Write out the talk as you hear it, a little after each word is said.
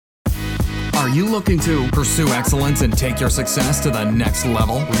Are you looking to pursue excellence and take your success to the next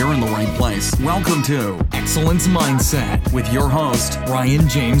level? Well, you're in the right place. Welcome to Excellence Mindset with your host, Ryan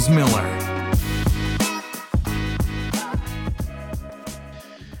James Miller.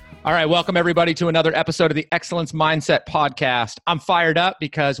 All right, welcome everybody to another episode of the Excellence Mindset podcast. I'm fired up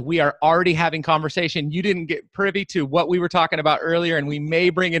because we are already having conversation. You didn't get privy to what we were talking about earlier, and we may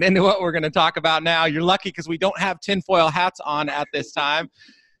bring it into what we're going to talk about now. You're lucky because we don't have tinfoil hats on at this time.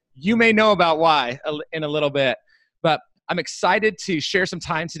 You may know about why in a little bit, but I'm excited to share some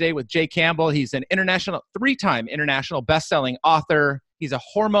time today with Jay Campbell. He's an three-time international best-selling author. He's a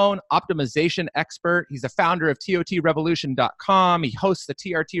hormone optimization expert. He's the founder of TOTRevolution.com. He hosts the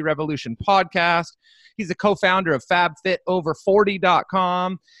TRT Revolution podcast. He's the co-founder of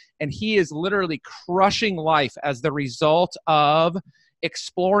FabFitOver40.com. And he is literally crushing life as the result of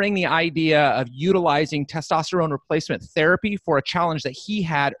exploring the idea of utilizing testosterone replacement therapy for a challenge that he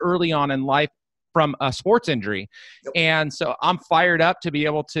had early on in life from a sports injury. Yep. And so I'm fired up to be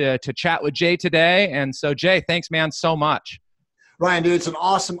able to chat with Jay today. And so Jay, thanks, man, so much. Ryan, dude, it's an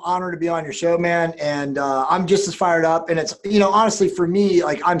awesome honor to be on your show, man. And I'm just as fired up. And it's, honestly, for me,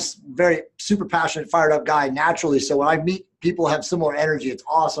 like I'm very super passionate, fired up guy naturally. So when I meet people who have similar energy, it's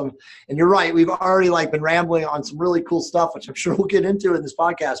awesome. And you're right. We've already been rambling on some really cool stuff, which I'm sure we'll get into in this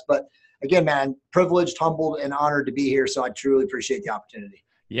podcast. But again, man, privileged, humbled, and honored to be here. So I truly appreciate the opportunity.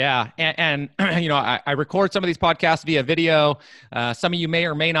 Yeah. And I record some of these podcasts via video. Some of you may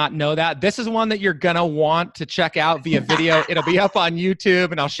or may not know that. This is one that you're going to want to check out via video. It'll be up on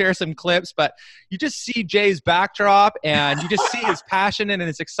YouTube and I'll share some clips, but you just see Jay's backdrop and you just see his passion and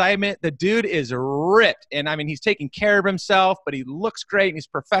his excitement. The dude is ripped. And I mean, he's taking care of himself, but he looks great and he's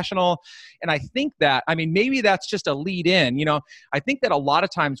professional. And I think that, maybe that's just a lead in, I think that a lot of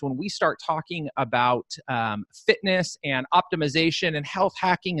times when we start talking about fitness and optimization and health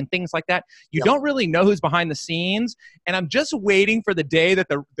hacking and things like that, you don't really know who's behind the scenes. And I'm just waiting for the day that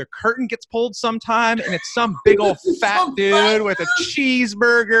the curtain gets pulled sometime and it's some big old fat dude with a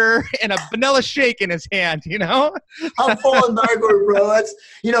cheeseburger and a vanilla shake in his hand, I'm falling backward, bro.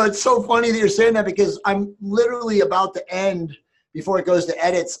 It's so funny that you're saying that because I'm literally about to end, before it goes to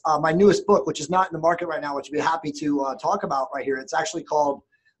edits, my newest book, which is not in the market right now, which I'd be happy to talk about right here. It's actually called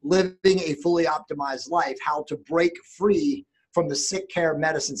Living a Fully Optimized Life, How to Break Free from the Sick Care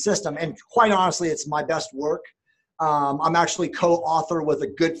Medicine System. And quite honestly, it's my best work. I'm actually co-author with a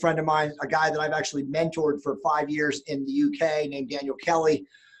good friend of mine, a guy that I've actually mentored for 5 years in the UK named Daniel Kelly,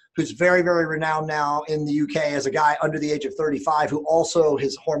 who's very, very renowned now in the UK as a guy under the age of 35, who also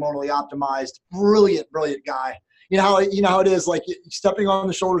is hormonally optimized. Brilliant guy. You know how it is, like stepping on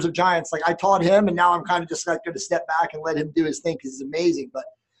the shoulders of giants. Like I taught him and now I'm kind of just like going to step back and let him do his thing because he's amazing. But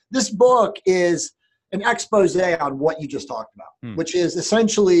this book is an expose on what you just talked about, which is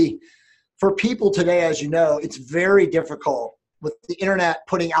essentially for people today, as you know, it's very difficult with the internet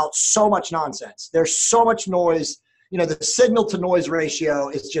putting out so much nonsense. There's so much noise. The signal to noise ratio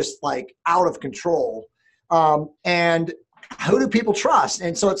is just like out of control. And who do people trust?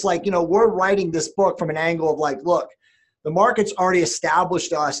 And so it's like, we're writing this book from an angle of like, look, the market's already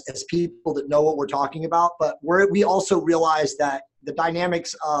established us as people that know what we're talking about, but we also realize that the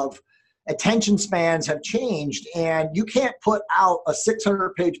dynamics of attention spans have changed and you can't put out a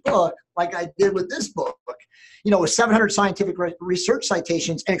 600-page book like I did with this book, with 700 scientific research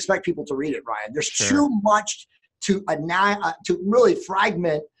citations and expect people to read it, Ryan. There's too much to really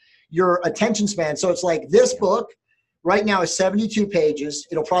fragment your attention span. So it's like this book right now is 72 pages.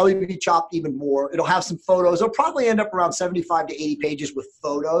 It'll probably be chopped even more. It'll have some photos. It'll probably end up around 75 to 80 pages with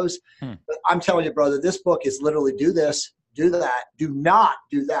photos. But I'm telling you, brother, this book is literally do this, do that, do not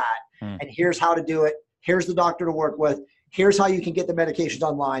do that. And here's how to do it. Here's the doctor to work with. Here's how you can get the medications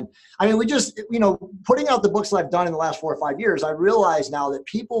online. We just, putting out the books that I've done in the last 4 or 5 years, I realize now that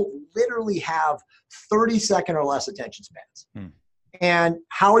people literally have 30-second or less attention spans. And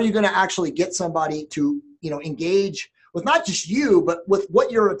how are you going to actually get somebody to, engage with not just you, but with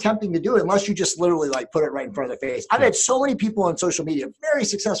what you're attempting to do, unless you just literally like put it right in front of their face. I've had so many people on social media, very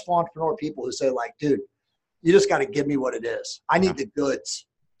successful entrepreneur people who say like, dude, you just got to give me what it is. I need the goods.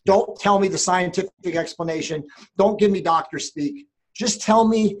 Don't tell me the scientific explanation. Don't give me doctor speak. Just tell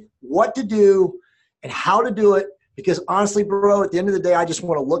me what to do and how to do it. Because honestly, bro, at the end of the day, I just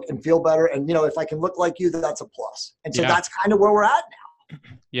want to look and feel better. And, if I can look like you, that's a plus. And so that's kind of where we're at now.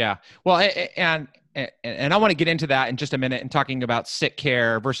 Yeah. Well, and And I want to get into that in just a minute and talking about sick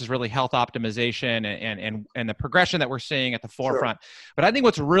care versus really health optimization and the progression that we're seeing at the forefront. Sure. But I think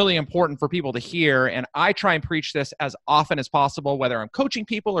what's really important for people to hear, and I try and preach this as often as possible, whether I'm coaching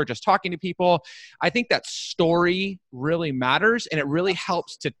people or just talking to people, I think that story really matters, and it really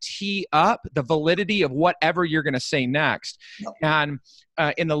helps to tee up the validity of whatever you're going to say next. Yep. And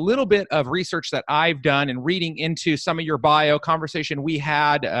in the little bit of research that I've done and reading into some of your bio conversation we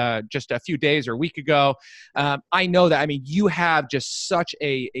had just a few days or a week ago, I know that, I mean, you have just such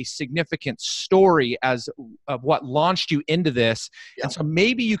a significant story of what launched you into this. Yeah. And so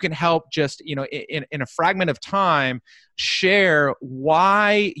maybe you can help just, you know, in a fragment of time, share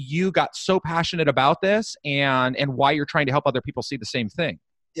why you got so passionate about this and why you're trying to help other people see the same thing.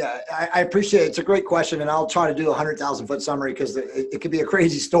 Yeah, I appreciate it. It's a great question, and I'll try to do a 100,000-foot summary because it could be a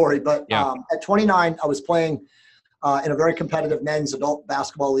crazy story. But yeah. At 29, I was playing in a very competitive men's adult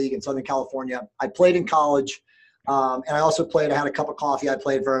basketball league in Southern California. I played in college, and I also played. I had a cup of coffee. I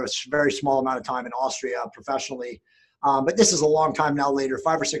played for a very small amount of time in Austria professionally. But this is a long time now later,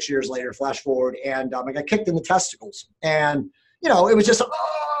 5 or 6 years later, flash forward, and I got kicked in the testicles. And, you know, it was just,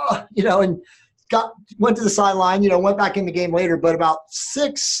 you know, and went to the sideline, you know, went back in the game later, but about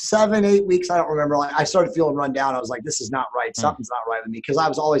 6, 7, 8 weeks, I don't remember, I started feeling run down. I was like, this is not right. Something's not right with me, because I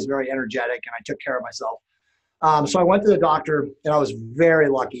was always very energetic and I took care of myself. So I went to the doctor, and I was very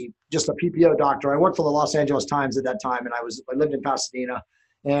lucky, just a PPO doctor. I worked for the Los Angeles Times at that time, and I lived in Pasadena.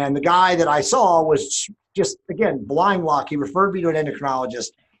 And the guy that I saw was just, again, blind luck. He referred me to an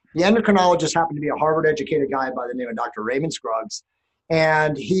endocrinologist. The endocrinologist happened to be a Harvard-educated guy by the name of Dr. Raymond Scruggs.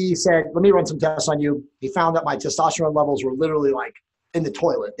 And he said, let me run some tests on you. He found that my testosterone levels were literally like in the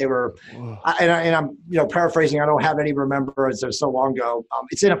toilet. They were, and I'm, you know, paraphrasing. I don't have any remembrance. It was so long ago.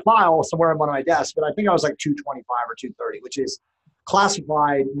 It's in a file somewhere on one of my desks, but I think I was like 225 or 230, which is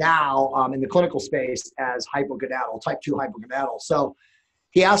classified now in the clinical space as hypogonadal, type 2 hypogonadal. So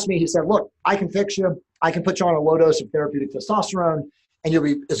he asked me, he said, look, I can fix you. I can put you on a low dose of therapeutic testosterone, and you'll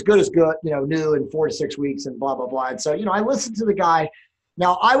be as good, you know, new in 4 to 6 weeks, and blah, blah, blah. And so, you know, I listened to the guy.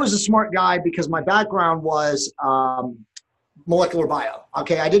 Now, I was a smart guy because my background was molecular bio.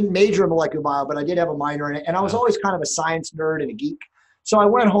 Okay, I didn't major in molecular bio, but I did have a minor in it. And I was always kind of a science nerd and a geek. So I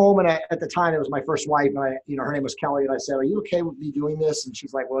went home, and at the time, it was my first wife. And you know, her name was Kelly. And I said, are you okay with me doing this? And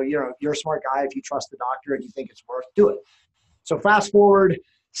she's like, well, you're a smart guy. If you trust the doctor and you think it's worth, do it. So fast forward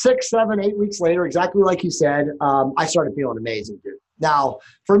 6, 7, 8 weeks later, exactly like you said, I started feeling amazing, dude. Now,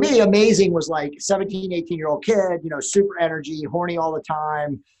 for me, amazing was like 17, 18-year-old kid, you know, super energy, horny all the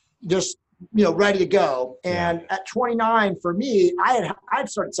time, just, you know, ready to go. And at 29, for me, I had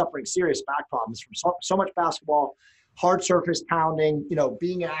started suffering serious back problems from so much basketball, hard surface pounding, you know,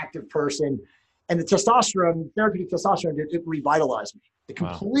 being an active person. And the testosterone, therapeutic testosterone, it revitalized me. It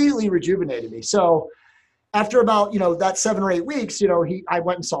completely rejuvenated me. So after about, you know, that 7 or 8 weeks, you know, I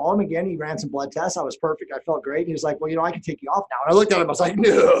went and saw him again. He ran some blood tests. I was perfect. I felt great. He was like, well, you know, I can take you off now. And I looked at him. I was like,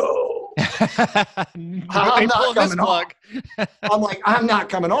 no, I'm not coming off. I'm like, I'm not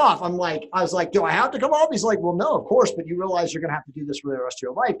coming off. I was like, do I have to come off? He's like, well, no, of course. But you realize you're going to have to do this for the rest of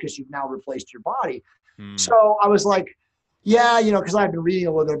your life because you've now replaced your body. So I was like, yeah, you know, because I've been reading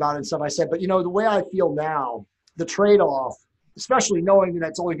a little bit about it and stuff. I said, but, you know, the way I feel now, the trade-off, especially knowing that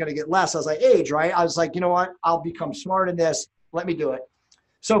it's only going to get less as I age, right? I was like, you know what? I'll become smart in this. Let me do it.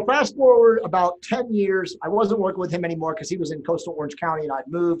 So fast forward about 10 years, I wasn't working with him anymore because he was in coastal Orange County and I'd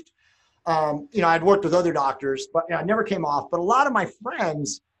moved. You know, I'd worked with other doctors, but you know, I never came off. But a lot of my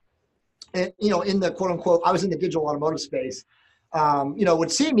friends, you know, in the quote unquote, I was in the digital automotive space, you know,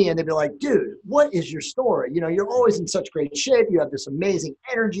 would see me and they'd be like, dude, what is your story? You know, you're always in such great shape. You have this amazing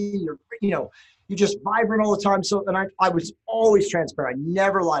energy. You're just vibrant all the time. So, and I was always transparent. I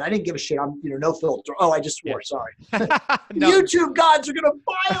never lied. I didn't give a shit. I'm, you know, no filter. Oh, I just swore. Sorry. No. YouTube gods are going to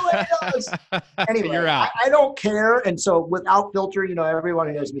violate us. Anyway, you're out. I don't care. And so without filter, you know, everyone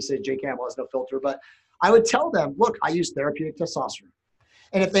who knows me says Jay Campbell has no filter, but I would tell them, look, I use therapeutic testosterone.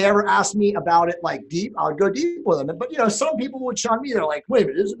 And if they ever asked me about it, like deep, I would go deep with them. But, you know, some people would shun me. They're like, wait a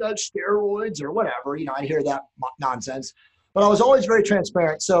minute, isn't that steroids or whatever? You know, I hear that nonsense, but I was always very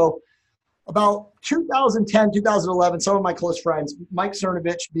transparent. So about 2010, 2011, some of my close friends, Mike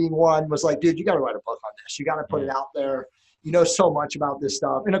Cernovich being one, was like, dude, you got to write a book on this. You got to put it out there. You know so much about this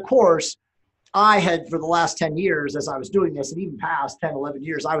stuff. And of course, I had, for the last 10 years, as I was doing this, and even past 10, 11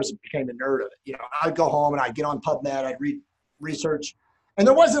 years, became a nerd of it. You know, I'd go home and I'd get on PubMed, I'd read research. And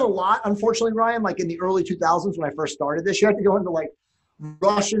there wasn't a lot, unfortunately, Ryan, like in the early 2000s when I first started this. You had to go into like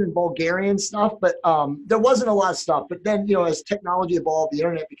Russian and Bulgarian stuff, but there wasn't a lot of stuff. But then, you know, as technology evolved, the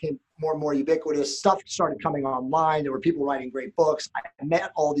internet became more and more ubiquitous. Stuff started coming online. There were people writing great books. I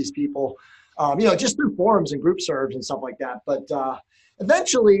met all these people. just through forums and group serves and stuff like that. But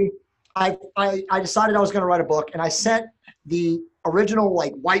eventually I decided I was going to write a book, and I sent the original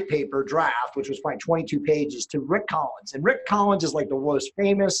like white paper draft, which was probably 22 pages, to Rick Collins. And Rick Collins is like the most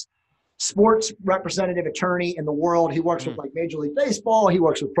famous sports representative attorney in the world. He works with like Major League Baseball. He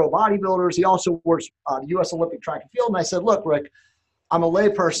works with pro bodybuilders. He also works the U.S. Olympic track and field. And I said, look, Rick, I'm a lay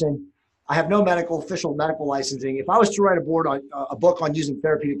person. I have no official medical licensing. If I was to write a book on using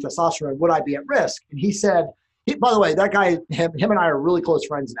therapeutic testosterone, would I be at risk? And he said, by the way, that guy, him and I are really close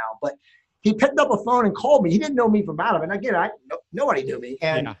friends now, but he picked up a phone and called me. He didn't know me from Adam. And again, nobody knew me.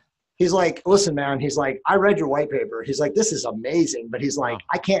 And he's like, listen, man, he's like, I read your white paper. He's like, this is amazing. But he's like,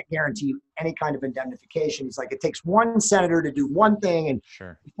 I can't guarantee you any kind of indemnification. He's like, it takes one senator to do one thing. And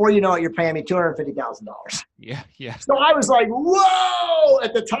before you know it, you're paying me $250,000. Yeah. Yeah. So I was like, whoa,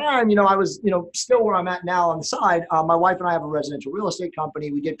 at the time, I was, still where I'm at now on the side. My wife and I have a residential real estate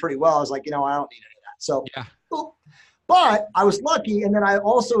company. We did pretty well. I was like, I don't need any of that. So, cool. But I was lucky. And then I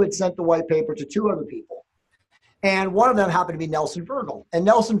also had sent the white paper to 2 other people. And one of them happened to be Nelson Virgil. And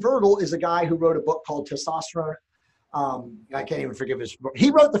Nelson Virgil is a guy who wrote a book called Testosterone. I can't even forgive his book.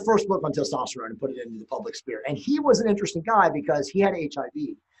 He wrote the first book on testosterone and put it into the public sphere. And he was an interesting guy because he had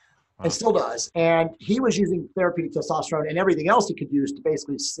HIV and still does. And he was using therapeutic testosterone and everything else he could use to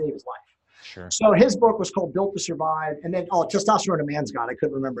basically save his life. Sure. So his book was called Built to Survive. And then, Testosterone a Man's God. I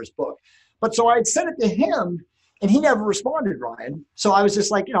couldn't remember his book. But so I had sent it to him. And he never responded, Ryan. So I was just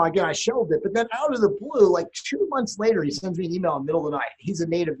like, again, I shelved it. But then out of the blue, like 2 months later, he sends me an email in the middle of the night. He's a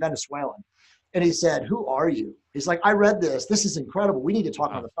native Venezuelan. And he said, who are you? He's like, I read this. This is incredible. We need to talk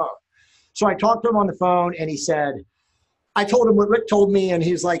on the phone. So I talked to him on the phone, and he said, I told him what Rick told me. And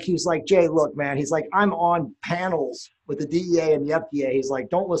he's like, Jay, look, man. He's like, I'm on panels with the DEA and the FDA. He's like,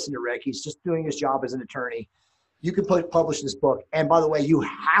 don't listen to Rick. He's just doing his job as an attorney. You can publish this book. And by the way, you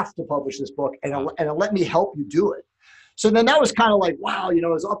have to publish this book and let me help you do it. So then that was kind of like, wow, it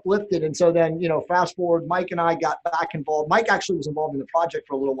was uplifted. And so then, fast forward, Mike and I got back involved. Mike actually was involved in the project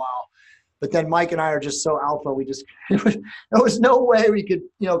for a little while, but then Mike and I are just so alpha. There was no way we could,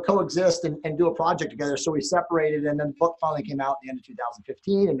 coexist and do a project together. So we separated, and then the book finally came out at the end of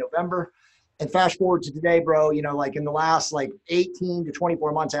 2015 in November. And fast forward to today, bro, like in the last 18 to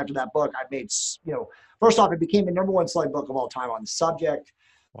 24 months after that book, I've made, first off, it became the #1 selling book of all time on the subject.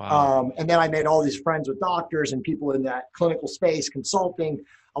 Wow. And then I made all these friends with doctors and people in that clinical space, consulting,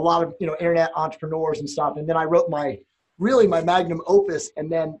 a lot of, internet entrepreneurs and stuff. And then I wrote my magnum opus.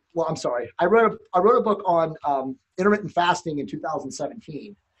 And then, I wrote a book on intermittent fasting in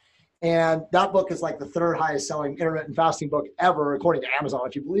 2017. And that book is like the 3rd highest selling intermittent fasting book ever, according to Amazon,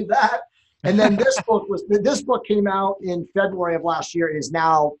 if you believe that. And then this book came out in February of last year. It is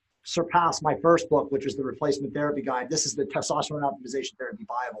now surpassed my first book, which was the Replacement Therapy Guide. This is the Testosterone Optimization Therapy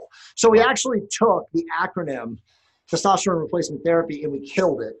Bible. So we actually took the acronym Testosterone Replacement Therapy and we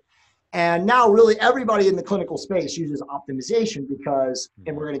killed it. And now really everybody in the clinical space uses optimization because,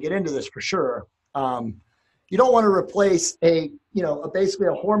 and we're going to get into this for sure, you don't want to replace basically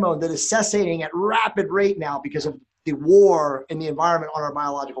a hormone that is cessating at rapid rate now because of the war in the environment on our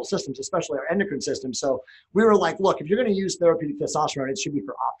biological systems, especially our endocrine system. So we were like, look, if you're going to use therapeutic testosterone, it should be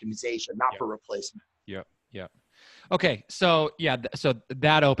for optimization, not for replacement. Yep. Okay. So so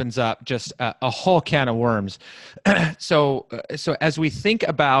that opens up just a whole can of worms. So as we think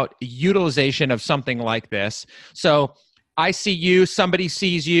about utilization of something like this, so I see you, somebody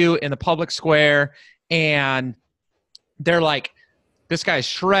sees you in the public square and they're like, this guy's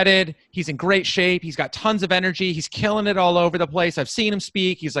shredded. He's in great shape. He's got tons of energy. He's killing it all over the place. I've seen him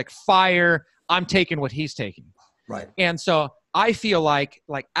speak. He's like fire. I'm taking what he's taking. Right. And so I feel like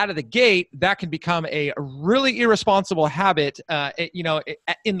out of the gate, that can become a really irresponsible habit,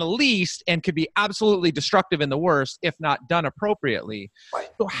 in the least, and could be absolutely destructive in the worst if not done appropriately. Right.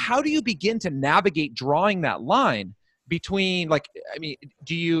 So how do you begin to navigate drawing that line between,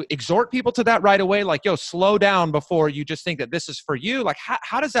 do you exhort people to that right away? Like, yo, slow down before you just think that this is for you. Like,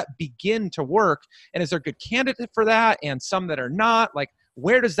 how does that begin to work? And is there a good candidate for that and some that are not? Like,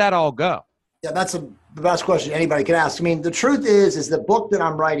 where does that all go? Yeah, that's the best question anybody could ask. I mean, the truth is the book that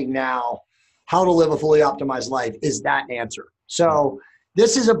I'm writing now, How to Live a Fully Optimized Life, is that answer. So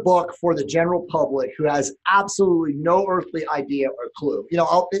this is a book for the general public who has absolutely no earthly idea or clue.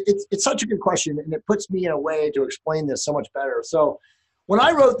 It's such a good question, and it puts me in a way to explain this so much better. So when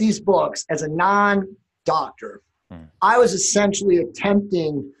I wrote these books as a non-doctor, I was essentially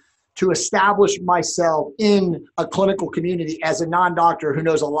attempting to establish myself in a clinical community as a non-doctor who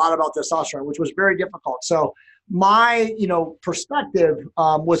knows a lot about testosterone, which was very difficult. So my, perspective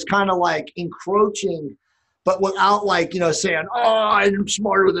was kind of like encroaching but without like, saying, oh, I'm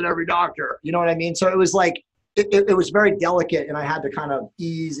smarter than every doctor. You know what I mean? So it was like, it was very delicate, and I had to kind of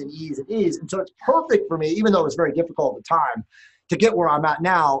ease and ease and ease. And so it's perfect for me, even though it was very difficult at the time, to get where I'm at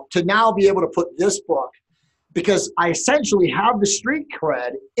now, to now be able to put this book, because I essentially have the street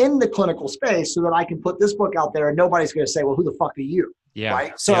cred in the clinical space so that I can put this book out there and nobody's going to say, well, who the fuck are you? Yeah.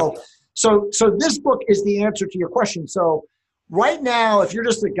 Right. So this book is the answer to your question. So right now, if you're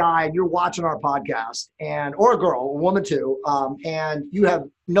just a guy and you're watching our podcast or a girl, a woman too, and you have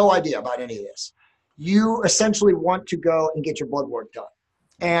no idea about any of this, you essentially want to go and get your blood work done.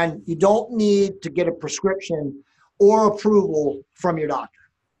 And you don't need to get a prescription or approval from your doctor.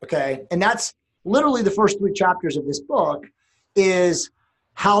 Okay. And that's literally the first 3 chapters of this book is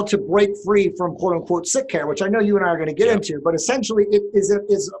how to break free from quote unquote sick care, which I know you and I are going to get into, but essentially it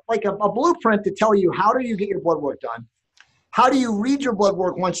is like a blueprint to tell you, how do you get your blood work done? How do you read your blood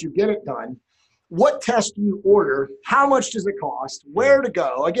work once you get it done? What test do you order? How much does it cost? Where to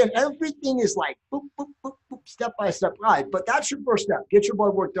go? Again, everything is like boop, boop, boop, boop, step by step guide, but that's your first step. Get your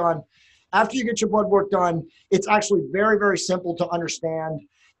blood work done. After you get your blood work done, it's actually very, very simple to understand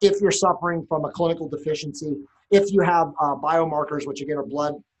if you're suffering from a clinical deficiency, if you have biomarkers, which again are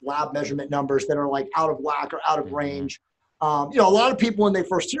blood lab measurement numbers that are like out of whack or out of range. A lot of people, when they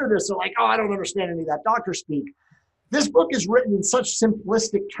first hear this, are like, oh, I don't understand any of that doctor speak. This book is written in such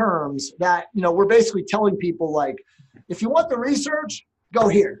simplistic terms that, we're basically telling people, like, if you want the research, go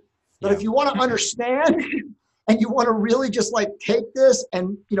here. But if you want to understand and you want to really just like take this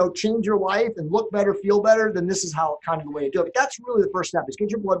and, change your life and look better, feel better, then this is how kind of the way to do it. But that's really the first step, is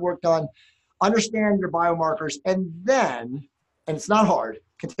get your blood work done, understand your biomarkers, and then, and it's not hard, it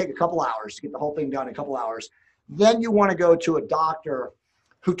can take a couple hours to get the whole thing done in a couple hours. Then you want to go to a doctor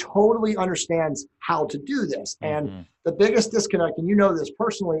who totally understands how to do this. And the biggest disconnect, and you know this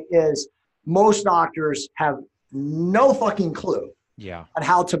personally, is most doctors have no fucking clue on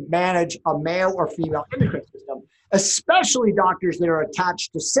how to manage a male or female endocrine system, especially doctors that are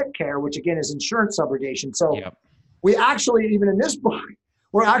attached to sick care, which again is insurance subrogation. So we actually, even in this book,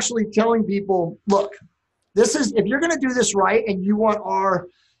 we're actually telling people, look, this is, if you're going to do this right and you want our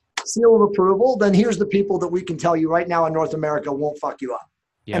seal of approval, then here's the people that we can tell you right now in North America won't fuck you up.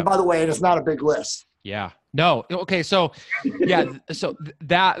 Yep. And by the way, it's not a big list. Yeah. No. Okay. So so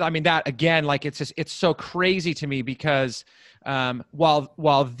that again, like it's so crazy to me because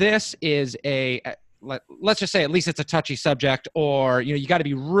while this is let's just say at least it's a touchy subject, or you got to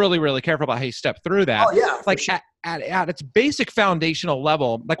be really, really careful about how you step through that. Oh yeah. Like sure. At its basic foundational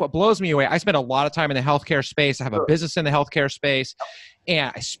level, like what blows me away, I spend a lot of time in the healthcare space. I have a business in the healthcare space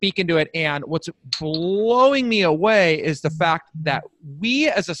and I speak into it. And what's blowing me away is the fact that we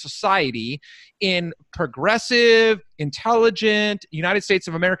as a society in progressive, intelligent United States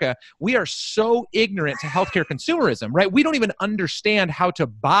of America, we are so ignorant to healthcare consumerism, right? We don't even understand how to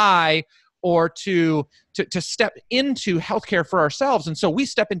buy or to step into healthcare for ourselves. And so we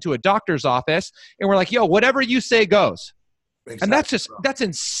step into a doctor's office and we're like, yo, whatever you say goes. Exactly, and that's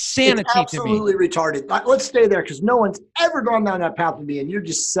insanity to me. It's absolutely retarded. Let's stay there because no one's ever gone down that path with me, and you're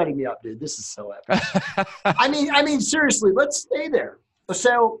just setting me up, dude. This is so epic. I mean, seriously, let's stay there.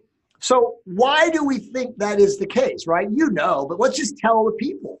 So why do we think that is the case, right? But let's just tell the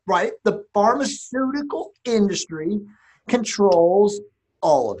people, right? The pharmaceutical industry controls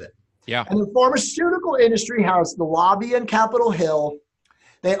all of it. Yeah. And the pharmaceutical industry has the lobby in Capitol Hill.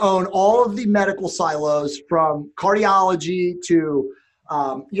 They own all of the medical silos, from cardiology to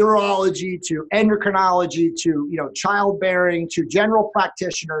urology to endocrinology to childbearing to general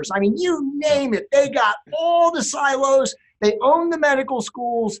practitioners. I mean, you name it. They got all the silos. They own the medical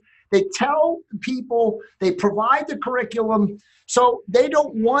schools. They tell people. They provide the curriculum. So they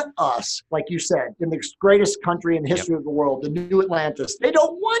don't want us, like you said, in the greatest country in the history of the world, the new Atlantis. They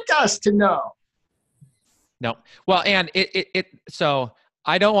don't want us to know. No. Well, and so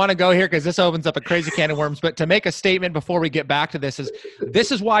I don't want to go here because this opens up a crazy can of worms, but to make a statement before we get back to this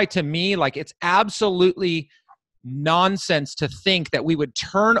is why, to me, like, it's absolutely nonsense to think that we would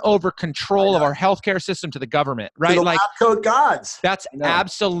turn over control of our healthcare system to the government, right? To the lab coat gods. That's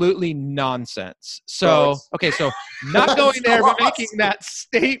absolutely nonsense. So, okay, so not going there, but making that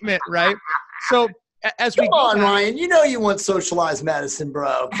statement, right? So as we Come on, Ryan, you want socialized medicine,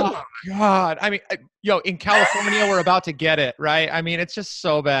 bro. Come on. God. I mean, in California, we're about to get it, right? I mean, it's just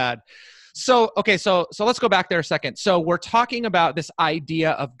so bad. So, okay, so let's go back there a second. So we're talking about this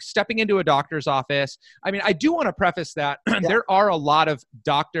idea of stepping into a doctor's office. I mean, I do want to preface that there are a lot of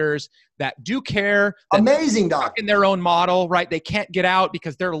doctors that do care. Amazing doctors. In their own model, right? They can't get out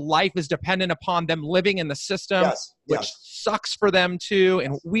because their life is dependent upon them living in the system, which sucks for them too.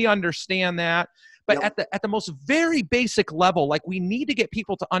 And we understand that. But at the most very basic level, like we need to get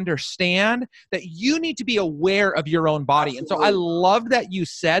people to understand that you need to be aware of your own body. Absolutely. And so I love that you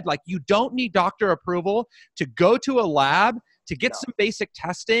said, like, you don't need doctor approval to go to a lab to get some basic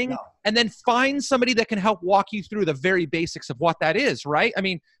testing and then find somebody that can help walk you through the very basics of what that is, right? I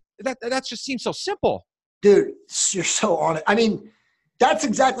mean, that just seems so simple. Dude, you're so on it. I mean, that's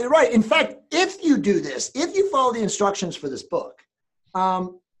exactly right. In fact, if you do this, if you follow the instructions for this book,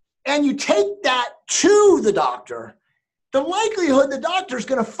 and you take that to the doctor, the likelihood the doctor is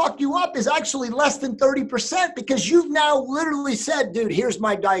going to fuck you up is actually less than 30% because you've now literally said, dude, here's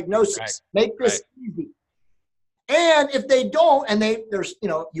my diagnosis. Right. Make this easy. And if they don't, and there's,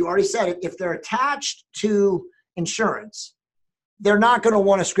 you already said it, if they're attached to insurance, they're not going to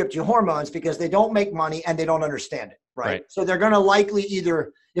want to script you hormones because they don't make money and they don't understand it. Right. So they're going to likely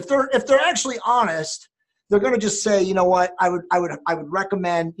either, if they're actually honest, they're going to just say, you know what, I would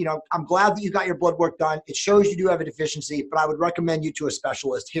recommend, I'm glad that you got your blood work done. It shows you do have a deficiency, but I would recommend you to a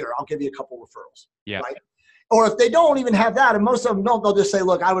specialist. Here, I'll give you a couple referrals. Yeah. Right. Or if they don't even have that, and most of them don't, they'll just say,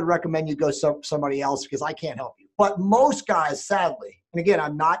 look, I would recommend you go somebody else because I can't help you. But most guys, sadly, and again,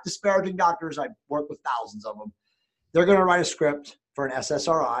 I'm not disparaging doctors. I work with thousands of them. They're going to write a script for an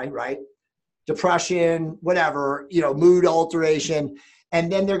SSRI, right? Depression, whatever, mood alteration.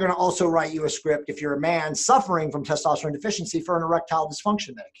 And then they're going to also write you a script if you're a man suffering from testosterone deficiency for an erectile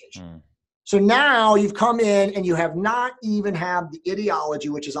dysfunction medication. So now you've come in and you have not even had the etiology,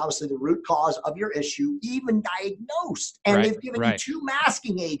 which is obviously the root cause of your issue, even diagnosed. And they've given you 2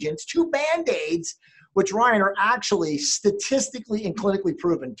 masking agents, 2 Band-Aids, which, Ryan, are actually statistically and clinically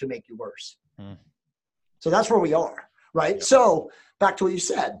proven to make you worse. So that's where we are, right? Yep. So back to what you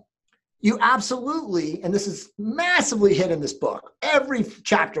said. You absolutely, and this is massively hit in this book, every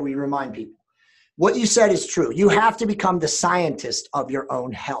chapter we remind people, what you said is true. You have to become the scientist of your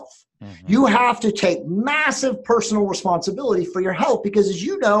own health. You have to take massive personal responsibility for your health because, as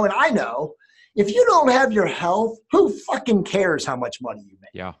you know, and I know, if you don't have your health, who fucking cares how much money you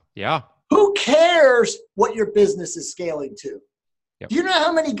make? Yeah. Who cares what your business is scaling to? Yep. Do you know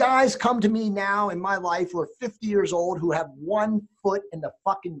how many guys come to me now in my life who are 50 years old who have 1 foot in the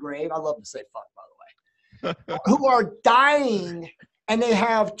fucking grave? I love to say fuck, by the way. Who are dying and they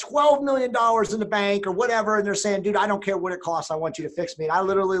have $12 million in the bank or whatever. And they're saying, dude, I don't care what it costs. I want you to fix me. And I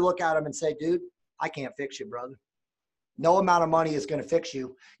literally look at them and say, dude, I can't fix you, brother. No amount of money is going to fix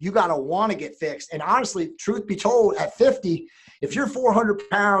you. You got to want to get fixed. And honestly, truth be told, at 50, if you're 400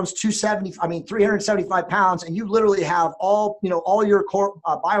 pounds, 375 pounds, and you literally have all your core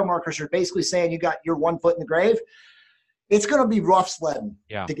biomarkers are basically saying you got your 1 foot in the grave, it's going to be rough sledding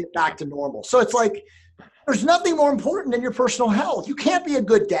to get back to normal. So it's like, there's nothing more important than your personal health. You can't be a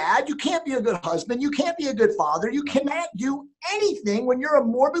good dad. You can't be a good husband. You can't be a good father. You cannot do anything when you're a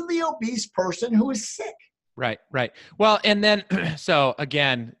morbidly obese person who is sick. Right. Well, and then, so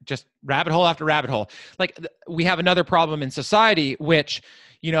again, just rabbit hole after rabbit hole. Like we have another problem in society, which,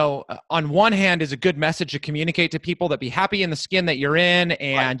 on one hand is a good message to communicate to people that be happy in the skin that you're in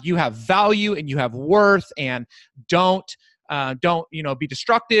and you have value and you have worth and don't be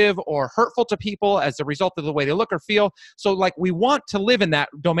destructive or hurtful to people as a result of the way they look or feel. So like we want to live in that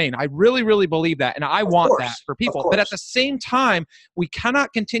domain. I really, really believe that. And I want that for people. But at the same time, we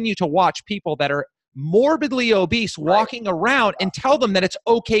cannot continue to watch people that are morbidly obese walking around and tell them that it's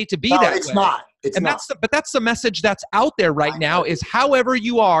okay to be that way. It's not. But that's the message that's out there right now is however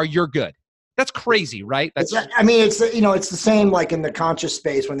you are, you're good. That's crazy, right? It's the same like in the conscious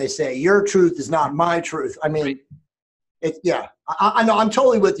space when they say your truth is not my truth. I mean, I know I'm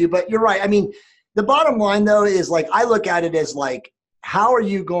totally with you, but you're right. I mean, the bottom line though is like, I look at it as like, how are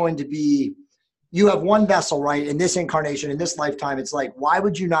you going to be, you have one vessel, right? In this incarnation, in this lifetime, it's like, why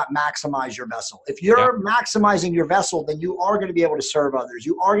would you not maximize your vessel? If you're maximizing your vessel, then you are going to be able to serve others.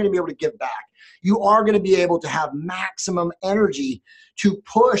 You are going to be able to give back. You are going to be able to have maximum energy to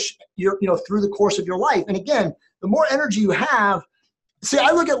push your, through the course of your life. And again, the more energy you have, see,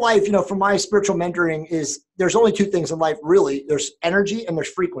 I look at life, from my spiritual mentoring is there's only 2 things in life, really. There's energy and there's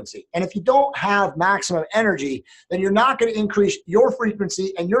frequency. And if you don't have maximum energy, then you're not going to increase your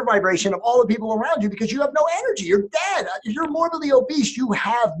frequency and your vibration of all the people around you because you have no energy. You're dead. If you're morbidly obese, you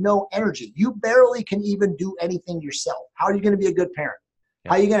have no energy. You barely can even do anything yourself. How are you going to be a good parent?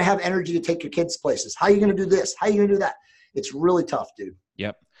 How are you going to have energy to take your kids places? How are you going to do this? How are you going to do that? It's really tough, dude.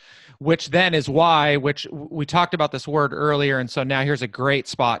 Yep. Which then is why, which we talked about this word earlier. And so now here's a great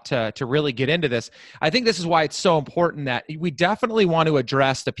spot to really get into this. I think this is why it's so important that we definitely want to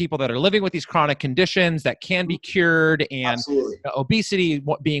address the people that are living with these chronic conditions that can be cured and obesity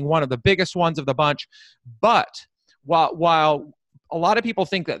being one of the biggest ones of the bunch. But while a lot of people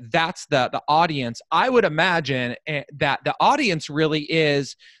think that that's the audience. I would imagine that the audience really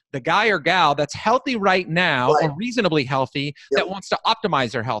is the guy or gal that's healthy right now, Right. or reasonably healthy, that wants to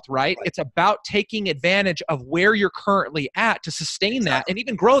optimize their health, right? It's about taking advantage of where you're currently at to sustain that and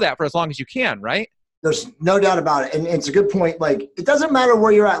even grow that for as long as you can, right? There's no doubt about it. And it's a good point. Like, it doesn't matter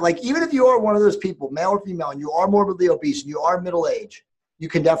where you're at. Like, even if you are one of those people, male or female, and you are morbidly obese and you are middle age, you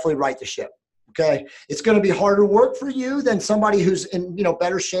can definitely right the ship. Okay. It's going to be harder work for you than somebody who's in,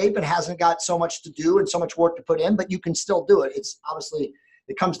 better shape and hasn't got so much to do and so much work to put in, but you can still do it. It's obviously,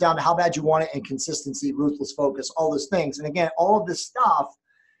 it comes down to how bad you want it and consistency, ruthless focus, all those things. And again, all of this stuff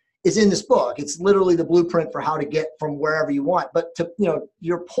is in this book. It's literally the blueprint for how to get from wherever you want. But to,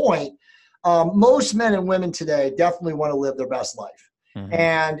 your point, most men and women today definitely want to live their best life. Mm-hmm.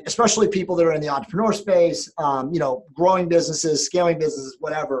 And especially people that are in the entrepreneur space, growing businesses, scaling businesses,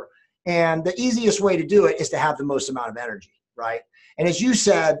 whatever. And the easiest way to do it is to have the most amount of energy, right? And as you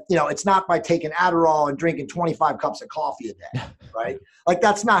said, it's not by taking Adderall and drinking 25 cups of coffee a day, right? Like,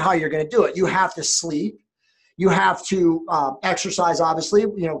 that's not how you're going to do it. You have to sleep. You have to exercise, obviously,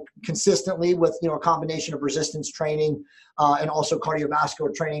 consistently with, a combination of resistance training and also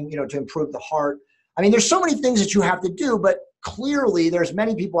cardiovascular training, to improve the heart. I mean, there's so many things that you have to do, but clearly there's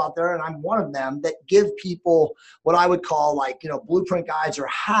many people out there, and I'm one of them, that give people what I would call blueprint guides or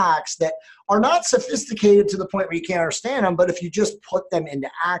hacks that are not sophisticated to the point where you can't understand them, but if you just put them into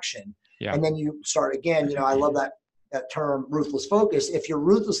action and then you start again, I love that term, ruthless focus. If you're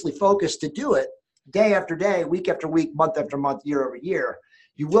ruthlessly focused to do it day after day, week after week, month after month, year over year,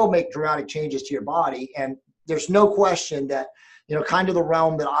 you will make dramatic changes to your body. And there's no question that, kind of the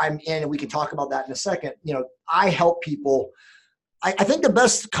realm that I'm in, and we can talk about that in a second, I help people. I think the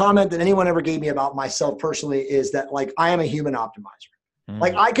best comment that anyone ever gave me about myself personally is that, I am a human optimizer.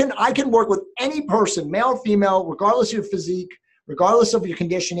 Mm-hmm. I can work with any person, male, female, regardless of your physique, regardless of your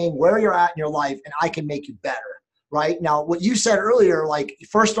conditioning, where you're at in your life, and I can make you better. Right now, what you said earlier,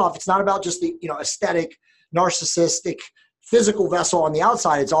 first off, it's not about just the, aesthetic, narcissistic, physical vessel on the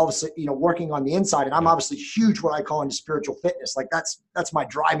outside. It's obviously, working on the inside. And I'm obviously huge, what I call into spiritual fitness. That's my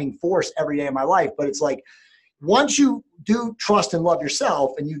driving force every day of my life. But it's once you do trust and love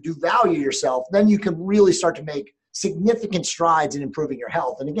yourself and you do value yourself, then you can really start to make significant strides in improving your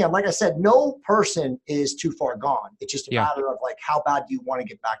health. And again, like I said, no person is too far gone. It's just a matter of how bad do you want to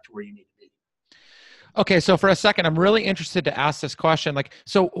get back to where you need to be. Okay. So for a second, I'm really interested to ask this question.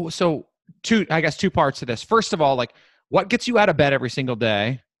 Two parts to this. First of all, what gets you out of bed every single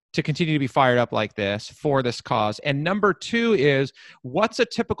day to continue to be fired up like this for this cause? And number two is, what's a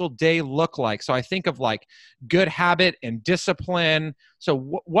typical day look like? So I think of good habit and discipline.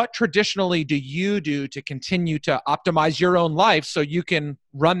 So what traditionally do you do to continue to optimize your own life so you can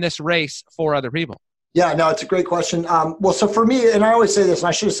run this race for other people? Yeah, no, it's a great question. So for me, and I always say this, and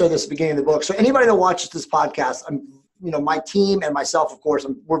I should have said this at the beginning of the book. So anybody that watches this podcast, my team and myself, of course,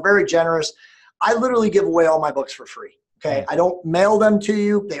 we're very generous. I literally give away all my books for free. Okay. I don't mail them to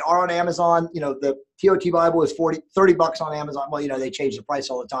you. They are on Amazon. The TOT Bible is $30 on Amazon. Well, they change the price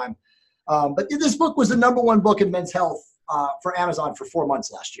all the time. But this book was the number one book in men's health for Amazon for 4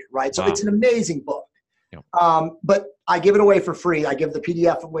 months last year. Right. So It's an amazing book. Yep. But I give it away for free. I give the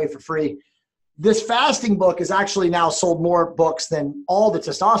PDF away for free. This fasting book has actually now sold more books than all the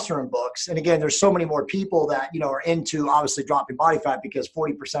testosterone books. And again, there's so many more people that, are into obviously dropping body fat, because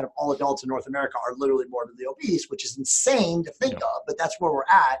 40% of all adults in North America are literally morbidly obese, which is insane to think of, but that's where we're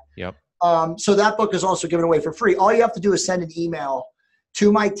at. Yep. So that book is also given away for free. All you have to do is send an email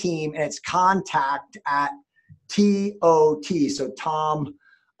to my team, and it's contact@TOT. So Tom,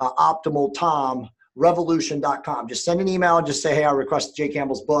 Optimal Tom, revolution.com. Just send an email and just say, hey, I request Jay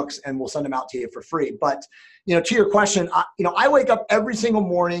Campbell's books, and we'll send them out to you for free. But, to your question, I wake up every single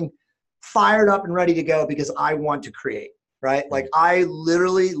morning fired up and ready to go because I want to create, right? I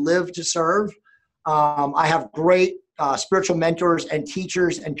literally live to serve. I have great spiritual mentors and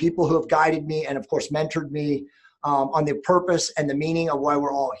teachers and people who have guided me and, of course, mentored me on the purpose and the meaning of why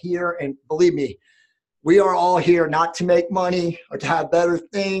we're all here. And believe me, we are all here not to make money or to have better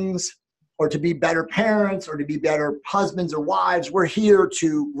things or to be better parents or to be better husbands or wives. We're here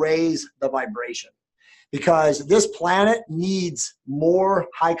to raise the vibration, because this planet needs more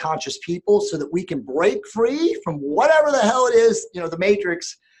high conscious people so that we can break free from whatever the hell it is, the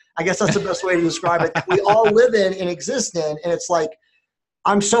matrix. I guess that's the best way to describe it. We all live in and exist in. And it's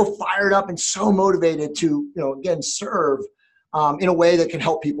I'm so fired up and so motivated to, again, serve in a way that can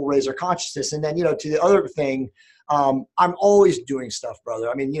help people raise their consciousness. And then, to the other thing, I'm always doing stuff, brother.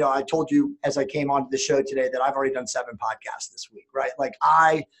 I mean, I told you as I came onto the show today that I've already done 7 podcasts this week, right?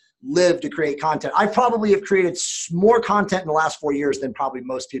 I live to create content. I probably have created more content in the last 4 years than probably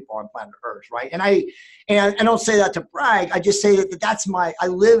most people on planet Earth, right? And I don't say that to brag. I just say that that's I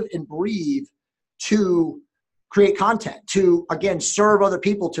live and breathe to create content, to, again, serve other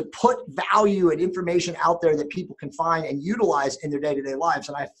people, to put value and information out there that people can find and utilize in their day-to-day lives.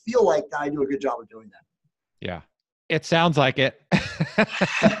 And I feel like that I do a good job of doing that. Yeah, it sounds like it.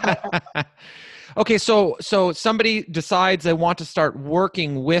 Okay, so somebody decides they want to start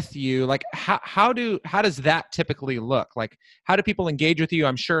working with you. Like, how does that typically look? Like, how do people engage with you?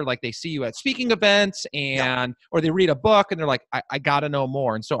 I'm sure, like, they see you at speaking events or they read a book and they're like, I got to know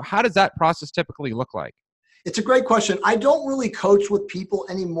more. And so, how does that process typically look like? It's a great question. I don't really coach with people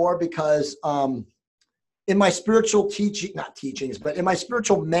anymore because in my spiritual but in my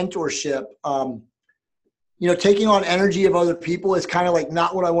spiritual mentorship, taking on energy of other people is kind of like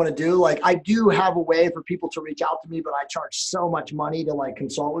not what I want to do. Like, I do have a way for people to reach out to me, but I charge so much money to like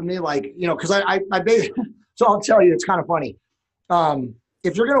consult with me. Like, cause I basically, so I'll tell you, it's kind of funny.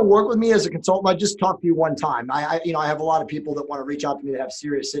 If you're going to work with me as a consultant, I just talk to you one time. I have a lot of people that want to reach out to me that have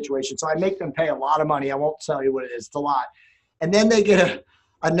serious situations. So I make them pay a lot of money. I won't tell you what it is. It's a lot. And then they get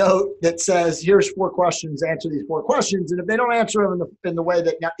a note that says, here's 4 questions, answer these 4 questions. And if they don't answer them in the way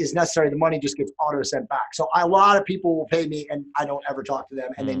that is necessary, the money just gets auto sent back. So a lot of people will pay me and I don't ever talk to them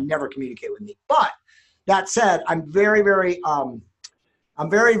and they never communicate with me. But that said, I'm very, very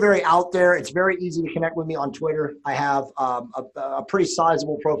out there. It's very easy to connect with me on Twitter. I have a pretty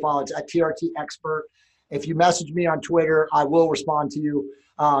sizable profile. It's at TRT Expert. If you message me on Twitter, I will respond to you.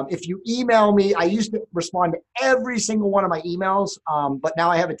 If you email me, I used to respond to every single one of my emails, but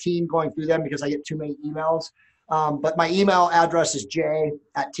now I have a team going through them because I get too many emails. But my email address is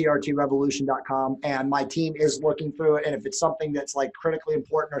j@trtrevolution.com, and my team is looking through it. And if it's something that's like critically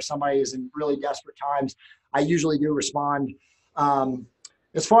important or somebody is in really desperate times, I usually do respond.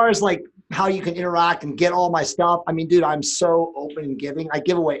 As far as like how you can interact and get all my stuff, I mean, dude, I'm so open and giving. I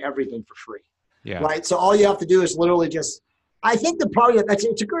give away everything for free. Yeah. Right. So all you have to do is literally just, I think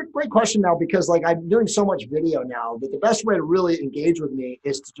it's a great question now, because like I'm doing so much video now that the best way to really engage with me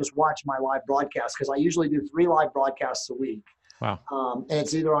is to just watch my live broadcasts, because I usually do 3 live broadcasts a week. Wow. And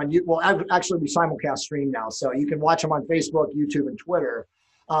it's either on you. Well, actually we simulcast stream now, so you can watch them on Facebook, YouTube, and Twitter.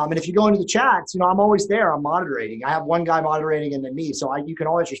 And if you go into the chats, I'm always there. I'm moderating. I have one guy moderating and then me, so you can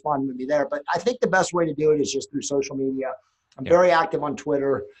always respond to me there. But I think the best way to do it is just through social media. I'm very active on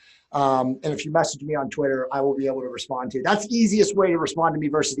Twitter. And if you message me on Twitter, I will be able to respond to you. That's the easiest way to respond to me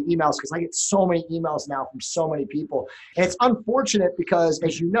versus the emails, because I get so many emails now from so many people. And it's unfortunate because,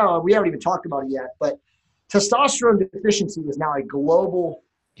 as you know, we haven't even talked about it yet, but testosterone deficiency is now a global,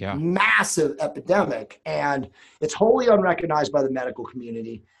 massive epidemic. And it's wholly unrecognized by the medical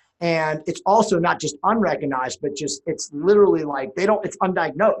community. And it's also not just unrecognized, but it's literally like it's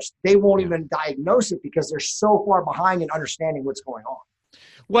undiagnosed. They won't even diagnose it because they're so far behind in understanding what's going on.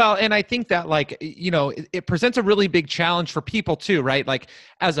 Well, and I think that it presents a really big challenge for people too, right? Like,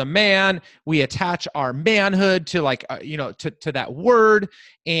 as a man, we attach our manhood to to that word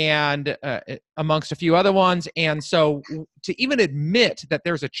and amongst a few other ones. And so to even admit that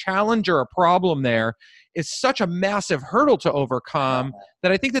there's a challenge or a problem there is such a massive hurdle to overcome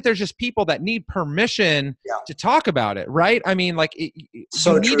that I think that there's just people that need permission to talk about it, right? I mean,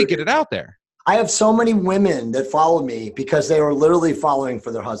 you need to get it out there. I have so many women that follow me because they are literally following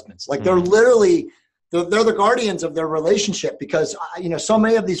for their husbands. Like they're literally, they're the guardians of their relationship, because, so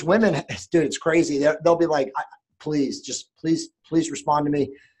many of these women, dude, it's crazy. They'll be like, please respond to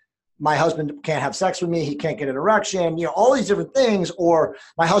me. My husband can't have sex with me. He can't get an erection, all these different things, or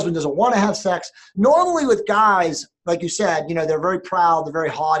my husband doesn't want to have sex. Normally with guys, like you said, they're very proud. They're very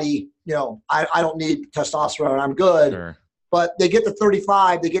haughty. I don't need testosterone. I'm good. Sure. But they get to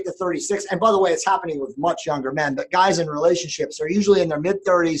 35, they get to 36. And by the way, it's happening with much younger men. But guys in relationships are usually in their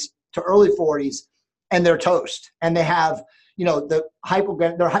mid-30s to early 40s, and they're toast. And they have, they're type 2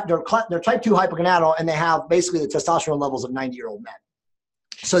 hypogonadal, and they have basically the testosterone levels of 90-year-old men.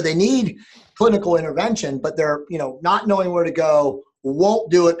 So they need clinical intervention, but they're, not knowing where to go, won't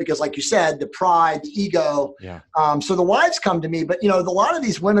do it because, like you said, the pride, the ego. Yeah. So the wives come to me, but a lot of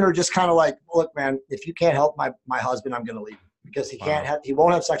these women are just kind of like, look, man, if you can't help my husband, I'm going to leave him because he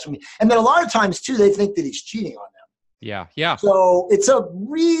won't have sex with me. And then a lot of times too, they think that he's cheating on them. Yeah. Yeah. So it's a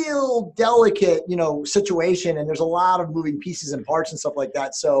real delicate, situation, and there's a lot of moving pieces and parts and stuff like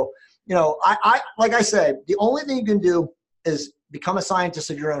that. So, I like I said, the only thing you can do is become a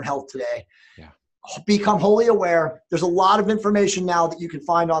scientist of your own health today. Yeah. Become wholly aware. There's a lot of information now that you can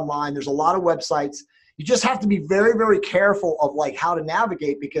find online. There's a lot of websites. You just have to be very, very careful of how to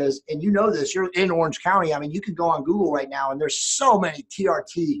navigate, because, and this, you're in Orange County. I mean, you can go on Google right now and there's so many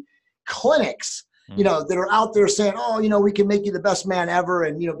TRT clinics, that are out there saying, oh, we can make you the best man ever.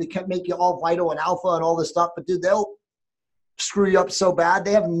 And, we can make you all vital and alpha and all this stuff. But dude, they'll screw you up so bad.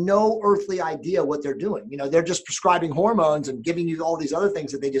 They have no earthly idea what they're doing. They're just prescribing hormones and giving you all these other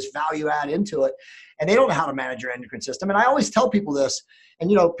things that they just value add into it. And they don't know how to manage your endocrine system. And I always tell people this, and,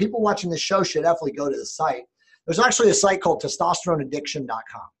 people watching this show should definitely go to the site. There's actually a site called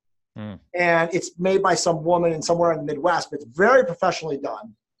testosteroneaddiction.com. And it's made by some woman in somewhere in the Midwest, but it's very professionally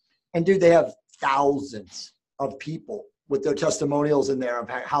done. And dude, they have thousands of people with their testimonials in there of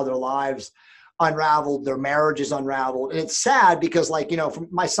how their lives unraveled, their marriages unraveled. And it's sad because from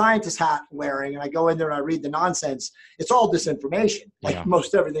my scientist hat wearing, and I go in there and I read the nonsense, it's all disinformation,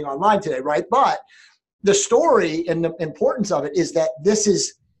 most everything online today, right? But the story and the importance of it is that this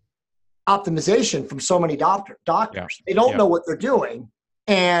is optimization from so many doctors. They don't know what they're doing,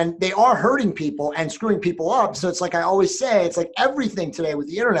 and they are hurting people and screwing people up. So it's like I always say, it's like everything today with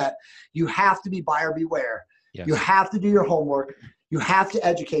the internet, you have to be buyer beware. Yes. You have to do your homework. You have to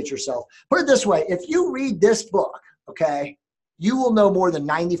educate yourself. Put it this way, if you read this book, okay, you will know more than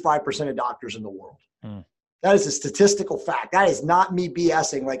 95% of doctors in the world. That is a statistical fact. That is not me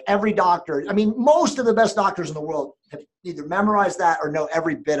BSing. Like every doctor, most of the best doctors in the world have either memorized that or know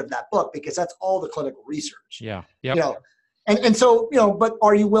every bit of that book, because that's all the clinical research. Yeah. Yep. And so, but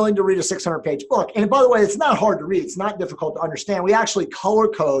are you willing to read a 600-page book? And by the way, it's not hard to read. It's not difficult to understand. We actually color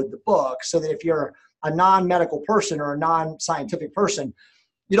code the book so that if you're a non-medical person or a non-scientific person,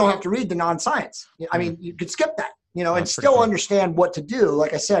 you don't have to read the non-science. You could skip that, and still understand what to do,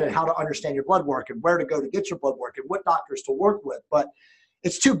 like I said, and how to understand your blood work and where to go to get your blood work and what doctors to work with. But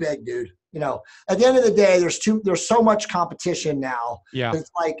it's too big, dude. At the end of the day, there's so much competition now. Yeah.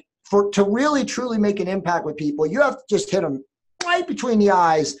 It's like to really, truly make an impact with people, you have to just hit them right between the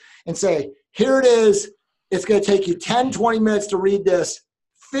eyes and say, here it is. It's going to take you 10, 20 minutes to read this.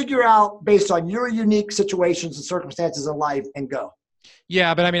 Figure out based on your unique situations and circumstances in life and go.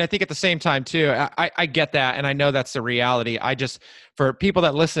 Yeah, but I think at the same time too, I get that, and I know that's the reality. For people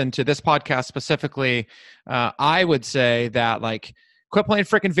that listen to this podcast specifically, I would say that quit playing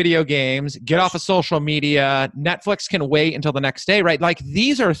freaking video games, get off of social media. Netflix can wait until the next day, right?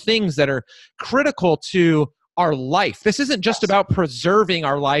 These are things that are critical to our life. This isn't just about preserving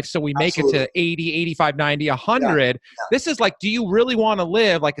our life so we make it to 80, 85, 90, 100. Yeah. This is do you really want to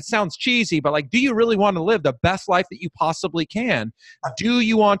live? It sounds cheesy, but do you really want to live the best life that you possibly can? Do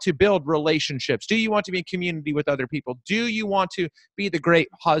you want to build relationships? Do you want to be in community with other people? Do you want to be the great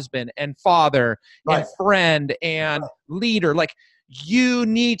husband and father and friend and leader? You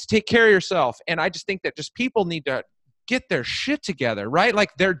need to take care of yourself. And I just think that people need to get their shit together, right?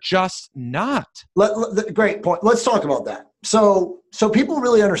 They're just not. Great point. Let's talk about that. So people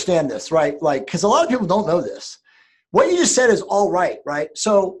really understand this, right? Because a lot of people don't know this. What you just said is all right?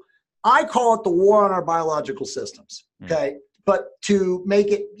 So I call it the war on our biological systems, okay? But to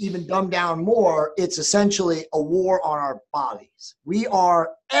make it even dumbed down more, it's essentially a war on our bodies.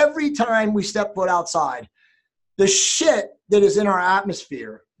 Every time we step foot outside, the shit that is in our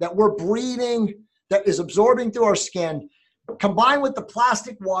atmosphere that we're breathing, that is absorbing through our skin, combined with the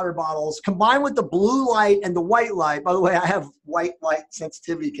plastic water bottles, combined with the blue light and the white light. By the way, I have white light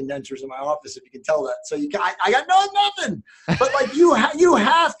sensitivity condensers in my office, if you can tell that. So I got nothing. But you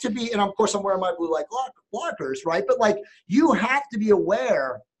have to be, and of course I'm wearing my blue light blockers, right? But you have to be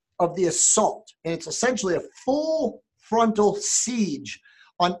aware of the assault. And it's essentially a full frontal siege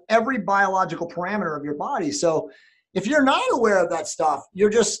on every biological parameter of your body. So if you're not aware of that stuff, you're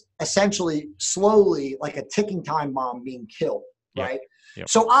just essentially slowly like a ticking time bomb being killed, right? Yep.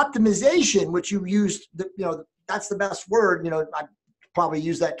 So optimization, which you used, that's the best word. I probably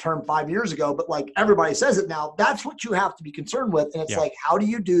used that term 5 years ago, but everybody says it now. That's what you have to be concerned with. And it's how do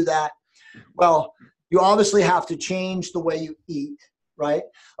you do that? Well, you obviously have to change the way you eat, right?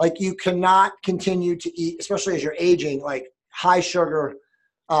 You cannot continue to eat, especially as you're aging, high sugar,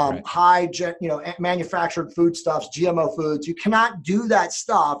 high, manufactured foodstuffs, GMO foods. You cannot do that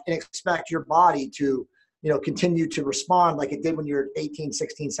stuff and expect your body to, continue to respond like it did when you're 18,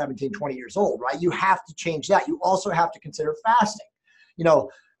 16, 17, 20 years old, right? You have to change that. You also have to consider fasting.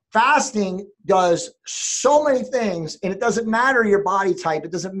 Fasting does so many things, and it doesn't matter your body type.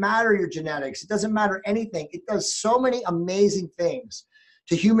 It doesn't matter your genetics. It doesn't matter anything. It does so many amazing things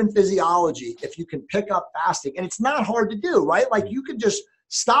to human physiology if you can pick up fasting. And it's not hard to do, right? You could just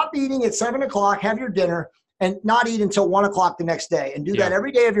stop eating at 7 o'clock, have your dinner, and not eat until 1 o'clock the next day, and do that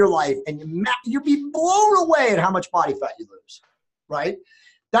every day of your life. And you'll be blown away at how much body fat you lose, right?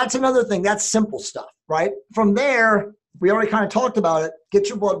 That's another thing. That's simple stuff, right? From there, we already kind of talked about it. Get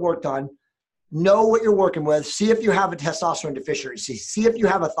your blood work done. know what you're working with. See if you have a testosterone deficiency. See if you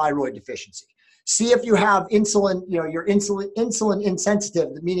have a thyroid deficiency. See if you have insulin, you're insulin insensitive,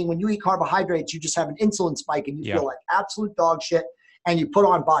 meaning when you eat carbohydrates, you just have an insulin spike and you feel like absolute dog shit and you put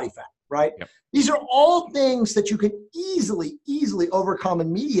on body fat, right? Yep. These are all things that you can easily overcome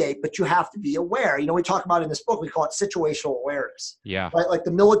and mediate, but you have to be aware. We talk about in this book, we call it situational awareness. Yeah. Right? Like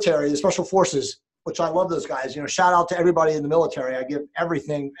the military, the special forces, which I love those guys. Shout out to everybody in the military. I give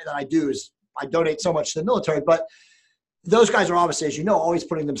everything that I do is I donate so much to the military, but those guys are obviously, as you know, always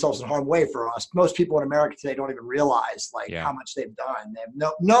putting themselves in harm's way for us. Most people in America today don't even realize how much they've done. They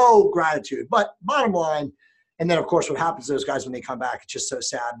have no gratitude. But bottom line, and then of course what happens to those guys when they come back, it's just so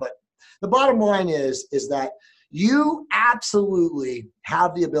sad. But the bottom line is that you absolutely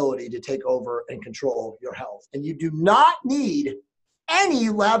have the ability to take over and control your health. And you do not need any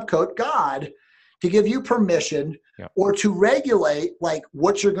lab coat god to give you permission or to regulate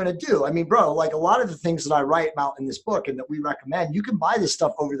what you're going to do. I mean, bro, a lot of the things that I write about in this book and that we recommend, you can buy this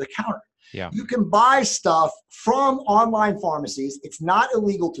stuff over the counter. Yeah. You can buy stuff from online pharmacies. It's not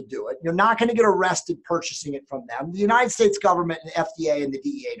illegal to do it. You're not going to get arrested purchasing it from them. The United States government and the FDA and the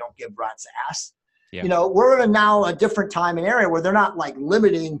DEA don't give rats ass. Yeah. We're in now a different time and area where they're not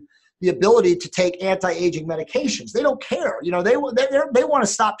limiting the ability to take anti-aging medications. They don't care. They want to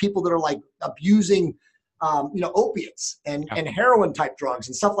stop people that are abusing opiates and heroin type drugs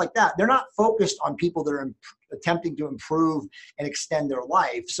and stuff like that. They're not focused on people that are attempting to improve and extend their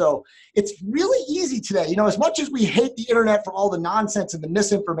life. So it's really easy today. As much as we hate the internet for all the nonsense and the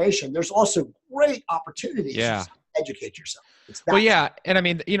misinformation, there's also great opportunities to educate yourself. Well, yeah. And I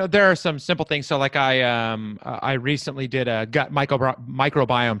mean, there are some simple things. So I recently did a gut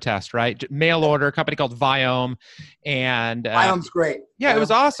microbiome test, right? Mail order, a company called Viome. And Viome's great. Yeah, Viome. It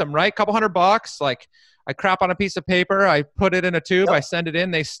was awesome, right? $200. I crap on a piece of paper, I put it in a tube, I send it in,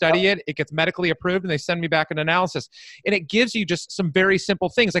 they study it, it gets medically approved, and they send me back an analysis. And it gives you just some very simple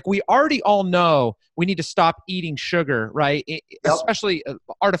things. We already all know we need to stop eating sugar, right? Especially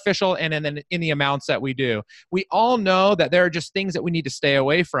artificial and then in the amounts that we do. We all know that there are just things that we need to stay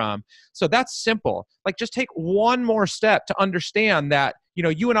away from. So that's simple. Just take one more step to understand that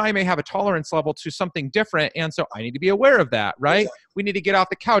you and I may have a tolerance level to something different. And so I need to be aware of that, right? Exactly. We need to get off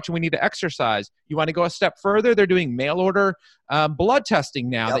the couch and we need to exercise. You want to go a step further? They're doing mail order blood testing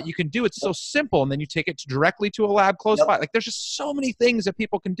now that you can do. It's so simple. And then you take it directly to a lab close by. There's just so many things that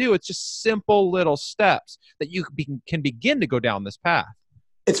people can do. It's just simple little steps that you can begin to go down this path.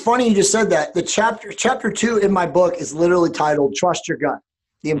 It's funny you just said that. The chapter 2 in my book is literally titled Trust Your Gut,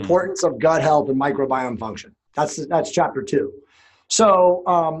 the importance of gut health and microbiome function. That's chapter 2.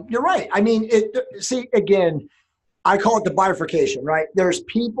 So you're right. I mean, again, I call it the bifurcation, right? There's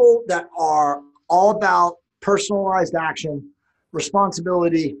people that are all about personalized action,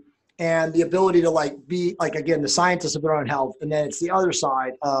 responsibility, and the ability to be again, the scientists of their own health. And then it's the other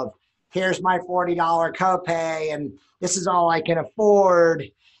side of here's my $40 copay and this is all I can afford.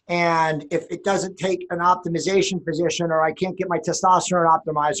 And if it doesn't take an optimization physician or I can't get my testosterone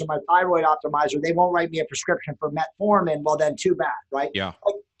optimized or my thyroid optimizer, they won't write me a prescription for metformin. Well, then too bad, right? Yeah.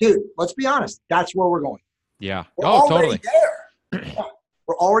 Dude, let's be honest. That's where we're going. Yeah. We're already there.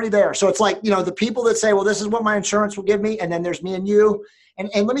 We're already there. So it's the people that say, well, this is what my insurance will give me. And then there's me and you. And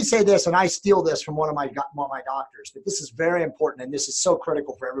let me say this, and I steal this from one of my doctors, but this is very important. And this is so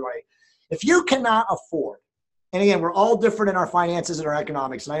critical for everybody. If you cannot afford, and again, we're all different in our finances and our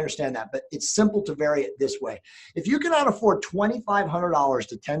economics, and I understand that, but it's simple to vary it this way. If you cannot afford $2,500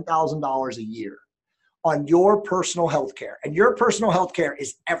 to $10,000 a year on your personal health care, and your personal health care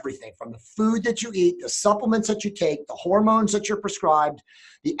is everything from the food that you eat, the supplements that you take, the hormones that you're prescribed,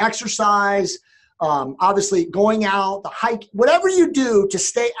 the exercise, obviously going out, the hike, whatever you do to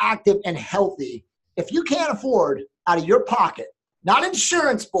stay active and healthy, if you can't afford out of your pocket, not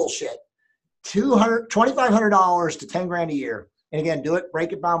insurance bullshit, $2,500 to $10,000 a year, and again,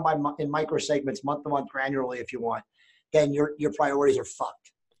 break it down in micro segments, month to month, granularly if you want, then your priorities are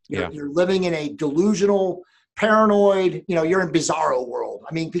fucked. You're living in a delusional, paranoid, you're in bizarro world.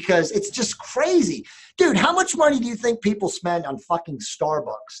 I mean, because it's just crazy. Dude, how much money do you think people spend on fucking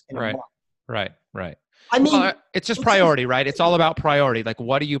Starbucks in a month? Right. I mean, it's just priority, right? It's all about priority.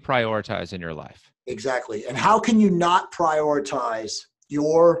 What do you prioritize in your life? Exactly. And how can you not prioritize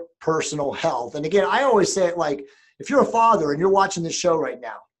your personal health? And again, I always say it if you're a father and you're watching this show right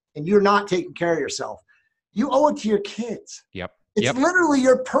now and you're not taking care of yourself, you owe it to your kids. Yep. It's literally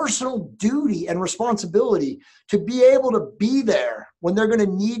your personal duty and responsibility to be able to be there when they're going to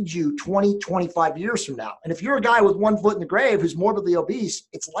need you 20, 25 years from now. And if you're a guy with one foot in the grave who's morbidly obese,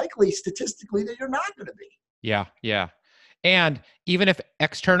 it's likely statistically that you're not going to be. Yeah. And even if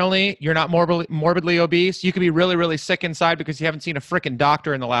externally you're not morbidly obese, you could be really, really sick inside because you haven't seen a freaking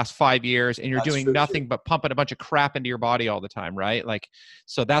doctor in the last 5 years and you're doing nothing but pumping a bunch of crap into your body all the time, right? Like,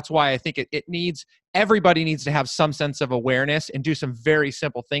 so that's why I think everybody needs to have some sense of awareness and do some very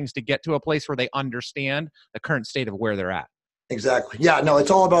simple things to get to a place where they understand the current state of where they're at. Exactly. Yeah, no, it's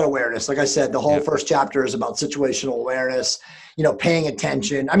all about awareness. Like I said, the whole first chapter is about situational awareness, paying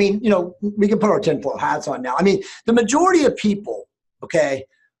attention. I mean, we can put our tinfoil hats on now. I mean, the majority of people, okay,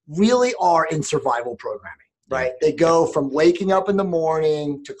 really are in survival programming, right? They go from waking up in the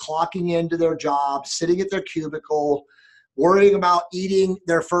morning to clocking into their job, sitting at their cubicle, worrying about eating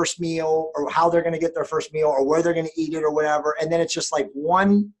their first meal or how they're going to get their first meal or where they're going to eat it or whatever. And then it's just like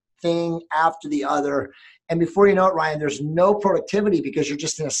one thing after the other. And before you know it, Ryan, there's no productivity because you're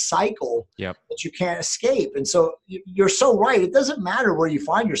just in a cycle that you can't escape. And so you're so right. It doesn't matter where you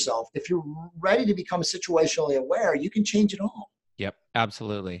find yourself. If you're ready to become situationally aware, you can change it all. Yep,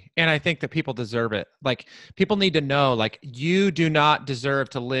 absolutely. And I think that people deserve it. Like, people need to know, like, you do not deserve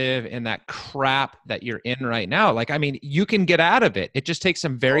to live in that crap that you're in right now. Like, I mean, you can get out of it. It just takes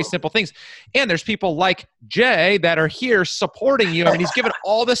some very simple things. And there's people like Jay that are here supporting you. I mean, he's giving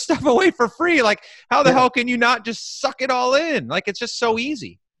all this stuff away for free. Like, how the hell can you not just suck it all in? Like, it's just so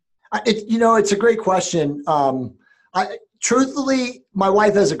easy. It's a great question. Truthfully, my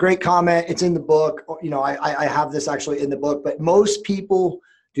wife has a great comment. It's in the book. I have this actually in the book, but most people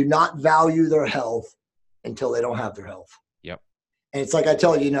do not value their health until they don't have their health. Yep. And it's like I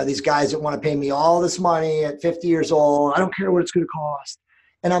tell you, these guys that want to pay me all this money at 50 years old, I don't care what it's going to cost.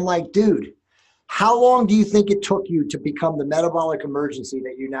 And I'm like, dude, how long do you think it took you to become the metabolic emergency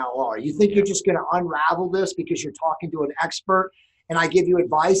that you now are? You think you're just going to unravel this because you're talking to an expert and I give you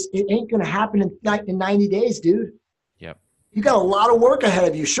advice? It ain't going to happen in 90 days, dude. Yep. You got a lot of work ahead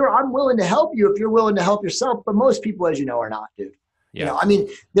of you. Sure, I'm willing to help you if you're willing to help yourself, but most people, as you know, are not, dude. Yeah.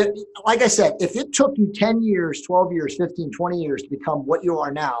 Like I said, if it took you 10 years, 12 years, 15, 20 years to become what you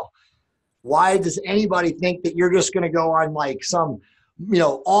are now, why does anybody think that you're just going to go on like some,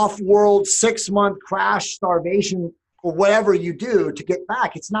 off-world 6-month crash starvation or whatever you do to get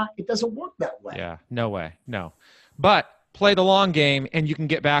back? It doesn't work that way. Yeah, no way. No. But play the long game and you can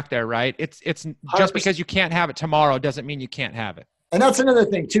get back there, right? It's 100%. Just because you can't have it tomorrow doesn't mean you can't have it. And that's another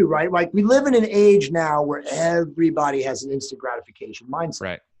thing too, right? Like, we live in an age now where everybody has an instant gratification mindset.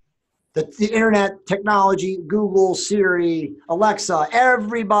 Right. The internet, technology, Google, Siri, Alexa,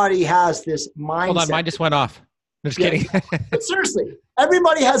 everybody has this mindset. Hold on, mine just went off. I'm just kidding. But seriously,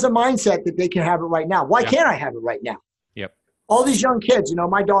 everybody has a mindset that they can have it right now. Why can't I have it right now? Yep. All these young kids,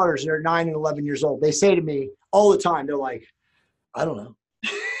 my daughters, they're 9 and 11 years old. They say to me all the time, they're like, I don't know.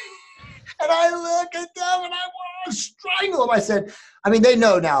 And I look at them and I want to strangle them. I said, they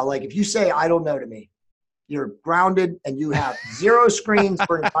know now, like, if you say, I don't know to me, you're grounded and you have 0 screens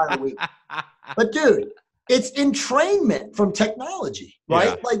for an entire week. But dude, it's entrainment from technology, right?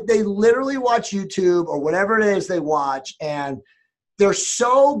 Yeah. Like, they literally watch YouTube or whatever it is they watch, and they're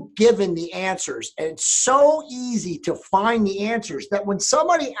so given the answers, and it's so easy to find the answers that when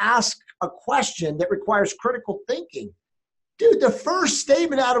somebody asks a question that requires critical thinking, dude, the first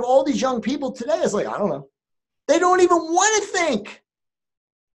statement out of all these young people today is like, I don't know. They don't even want to think.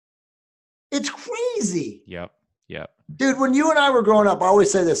 It's crazy. Yep. Dude, when you and I were growing up, I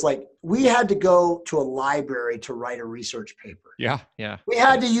always say this, like, we had to go to a library to write a research paper. Yeah. We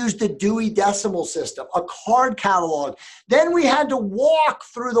had to use the Dewey Decimal System, a card catalog. Then we had to walk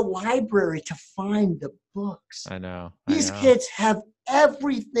through the library to find the books. I know. These kids have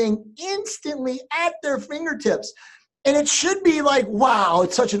everything instantly at their fingertips. And it should be like, wow,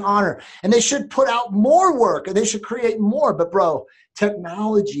 it's such an honor. And they should put out more work and they should create more. But bro,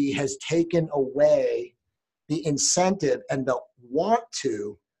 technology has taken away the incentive and the want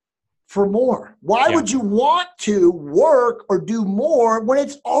to for more. Why would you want to work or do more when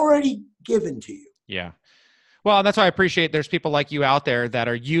it's already given to you? Yeah. Well, that's why I appreciate there's people like you out there that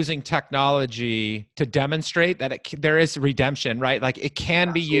are using technology to demonstrate that there is redemption, right? Like, it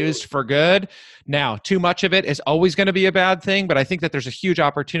can be used for good. Now, too much of it is always going to be a bad thing, but I think that there's a huge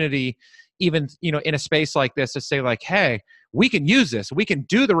opportunity, even, in a space like this, to say like, hey, we can use this. We can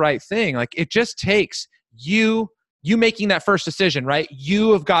do the right thing. Like, it just takes you making that first decision, right?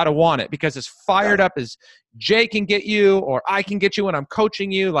 You have got to want it, because as fired up as Jay can get you, or I can get you when I'm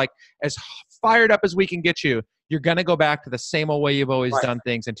coaching you, like, as fired up as we can get you, you're going to go back to the same old way you've always done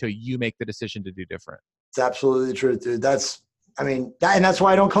things until you make the decision to do different. It's absolutely the truth, dude. And that's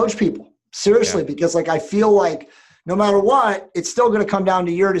why I don't coach people. Seriously, because like, I feel like no matter what, it's still going to come down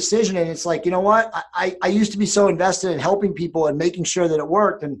to your decision. And it's like, you know what? I used to be so invested in helping people and making sure that it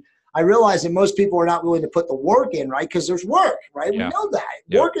worked. And I realized that most people are not willing to put the work in, right? Because there's work, right? Yeah. We know that.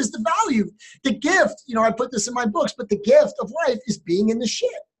 Yeah. Work is the value. The gift, I put this in my books, but the gift of life is being in the shit.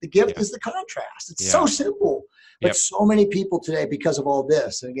 The gift is the contrast. It's so simple. But so many people today, because of all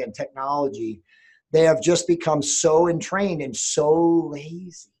this, and again, technology, they have just become so entrained and so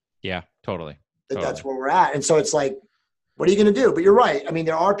lazy. Yeah, totally. That's where we're at. And so it's like, what are you going to do? But you're right. I mean,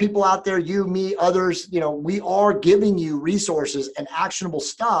 there are people out there, you, me, others, we are giving you resources and actionable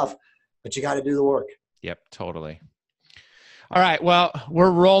stuff, but you got to do the work. Yep, totally. All right. Well, we're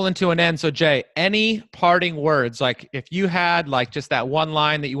rolling to an end. So Jay, any parting words? Like if you had like just that one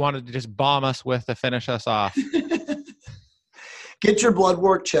line that you wanted to just bomb us with to finish us off. Get your blood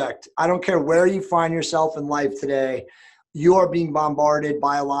work checked. I don't care where you find yourself in life today. You are being bombarded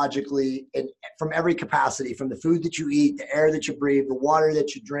biologically and from every capacity, from the food that you eat, the air that you breathe, the water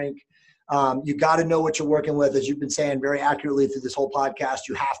that you drink. You got to know what you're working with. As you've been saying very accurately through this whole podcast,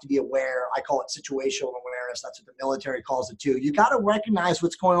 you have to be aware. I call it situational awareness. That's what the military calls it too. You got to recognize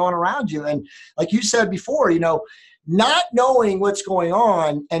what's going on around you. And like you said before, not knowing what's going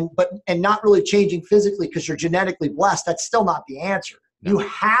on and not really changing physically because you're genetically blessed, that's still not the answer. No. You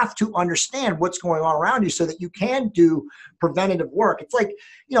have to understand what's going on around you so that you can do preventative work. It's like,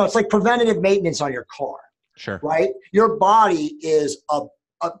 it's like preventative maintenance on your car. Sure. Right? Your body is a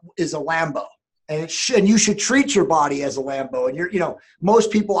Lambo, and you should treat your body as a Lambo. And most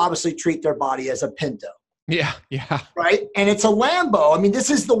people obviously treat their body as a Pinto. Yeah. Yeah. Right. And it's a Lambo. I mean,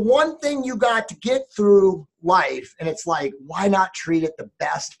 this is the one thing you got to get through life. And it's like, why not treat it the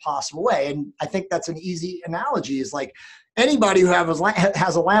best possible way? And I think that's an easy analogy is like anybody who has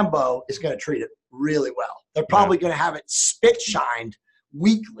a Lambo is going to treat it really well. They're probably going to have it spit shined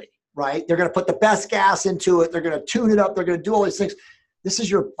weekly, right? They're going to put the best gas into it. They're going to tune it up. They're going to do all these things. This is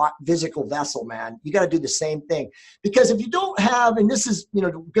your physical vessel, man. You got to do the same thing. Because if you don't have, and this is,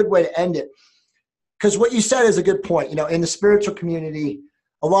 a good way to end it, because what you said is a good point. In the spiritual community,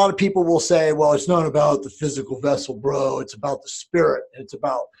 a lot of people will say, well, it's not about the physical vessel, bro. It's about the spirit. It's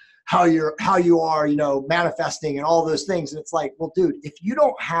about how you are, manifesting and all those things. And it's like, well, dude, if you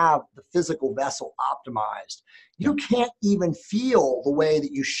don't have the physical vessel optimized, you can't even feel the way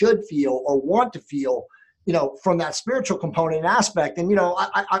that you should feel or want to feel, from that spiritual component and aspect. And,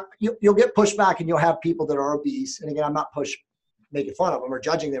 you'll get pushback and you'll have people that are obese. And again, I'm not making fun of them or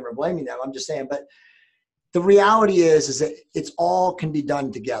judging them or blaming them. I'm just saying, but the reality is that it's all can be done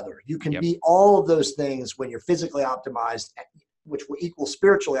together. You can be all of those things when you're physically optimized, which will equal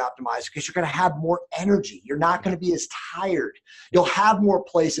spiritually optimized, because you're going to have more energy. You're not going to be as tired. You'll have more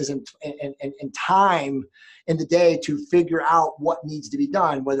places and time in the day to figure out what needs to be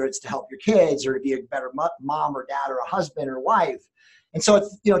done, whether it's to help your kids or to be a better mom or dad or a husband or wife. And so,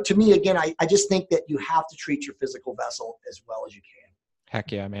 to me, again, I just think that you have to treat your physical vessel as well as you can.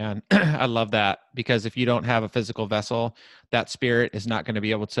 Heck yeah, man. I love that, because if you don't have a physical vessel, that spirit is not going to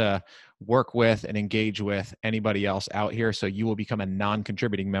be able to work with and engage with anybody else out here. So you will become a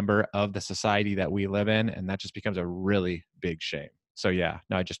non-contributing member of the society that we live in. And that just becomes a really big shame. So yeah,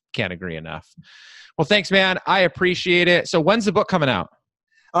 no, I just can't agree enough. Well, thanks, man. I appreciate it. So when's the book coming out?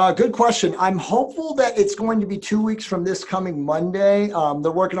 Good question. I'm hopeful that it's going to be 2 weeks from this coming Monday.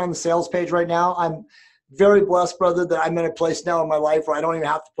 They're working on the sales page right now. I'm very blessed, brother, that I'm in a place now in my life where I don't even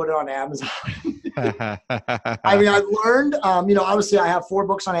have to put it on Amazon. I mean, I've learned, obviously I have 4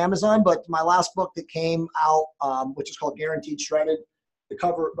 books on Amazon, but my last book that came out, which is called Guaranteed Shredded, the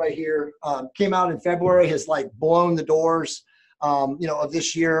cover right here, came out in February, has like blown the doors, of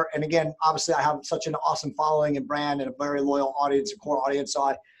this year. And again, obviously I have such an awesome following and brand and a very loyal audience and core audience.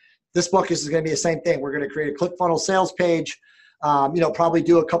 So this book is going to be the same thing. We're going to create a ClickFunnels sales page. Probably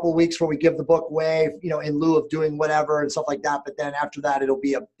do a couple of weeks where we give the book away, in lieu of doing whatever and stuff like that. But then after that, it'll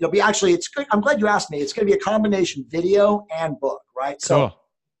be it's good. I'm glad you asked me. It's going to be a combination video and book, right? Cool.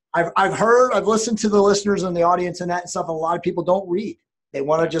 So I've listened to the listeners and the audience and that and stuff. And a lot of people don't read. They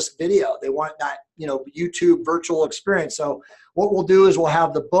want to just video. They want that, YouTube virtual experience. So what we'll do is we'll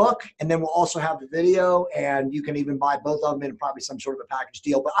have the book and then we'll also have the video, and you can even buy both of them in probably some sort of a package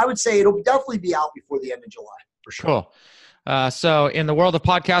deal. But I would say it'll definitely be out before the end of July for sure. Cool. So in the world of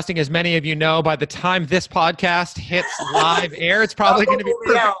podcasting, as many of you know, by the time this podcast hits live air, it's probably going to be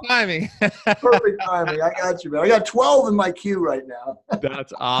perfect timing. Perfect timing. I got you, man. I got 12 in my queue right now.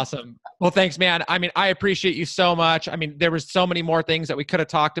 That's awesome. Well, thanks, man. I mean, I appreciate you so much. I mean, there was so many more things that we could have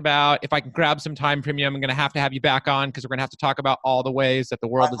talked about. If I can grab some time from you, I'm going to have you back on, because we're going to have to talk about all the ways that the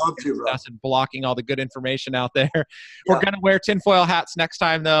world is and blocking all the good information out there. Yeah. We're going to wear tinfoil hats next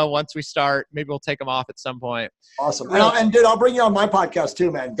time, though. Once we start, maybe we'll take them off at some point. Awesome. And dude, I'll bring you on my podcast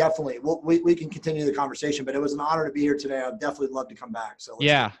too, man. Definitely. We can continue the conversation, but it was an honor to be here today. I'd definitely love to come back. So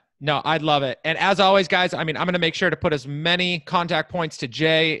yeah. No, I'd love it. And as always, guys, I mean, I'm going to make sure to put as many contact points to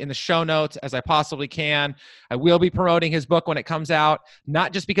Jay in the show notes as I possibly can. I will be promoting his book when it comes out,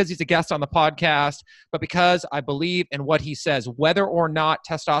 not just because he's a guest on the podcast, but because I believe in what he says. Whether or not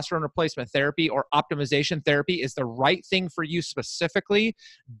testosterone replacement therapy or optimization therapy is the right thing for you specifically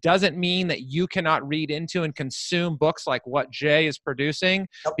doesn't mean that you cannot read into and consume books like what Jay is producing,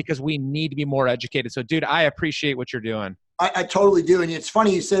 because we need to be more educated. So, dude, I appreciate what you're doing. I totally do. And it's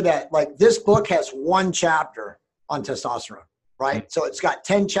funny you say that. Like, this book has one chapter on testosterone, right? Mm-hmm. So it's got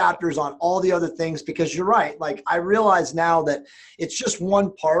 10 chapters on all the other things, because you're right. Like, I realize now that it's just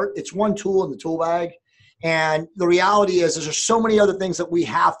one part. It's one tool in the tool bag. And the reality is there's so many other things that we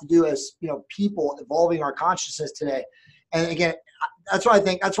have to do as, people evolving our consciousness today. And again, that's why I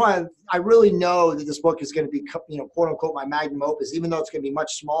think, that's why I really know that this book is going to be, quote unquote, my magnum opus, even though it's going to be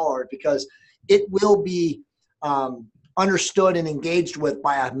much smaller, because it will be, understood and engaged with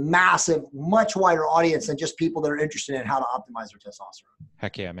by a massive, much wider audience than just people that are interested in how to optimize their testosterone.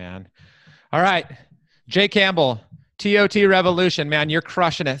 Heck yeah, man. All right. Jay Campbell, TOT Revolution, man, you're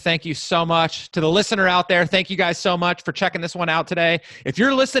crushing it. Thank you so much. To the listener out there, thank you guys so much for checking this one out today. If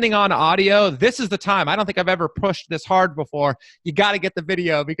you're listening on audio, this is the time. I don't think I've ever pushed this hard before. You got to get the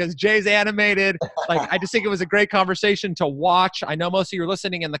video, because Jay's animated. I just think it was a great conversation to watch. I know most of you are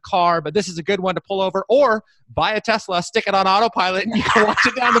listening in the car, but this is a good one to pull over or buy a Tesla, stick it on autopilot, and you can watch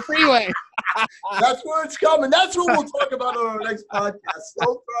it down the freeway. That's where it's coming. That's what we'll talk about on our next podcast.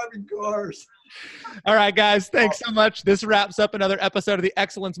 Self-driving cars. All right, guys. Thanks so much. This wraps up another episode of the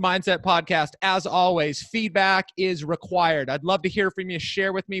Excellence Mindset Podcast. As always, feedback is required. I'd love to hear from you.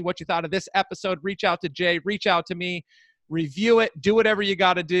 Share with me what you thought of this episode. Reach out to Jay. Reach out to me. Review it. Do whatever you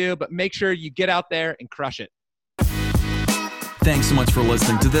got to do, but make sure you get out there and crush it. Thanks so much for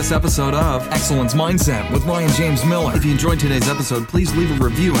listening to this episode of Excellence Mindset with Ryan James Miller. If you enjoyed today's episode, please leave a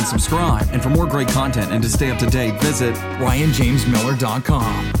review and subscribe. And for more great content and to stay up to date, visit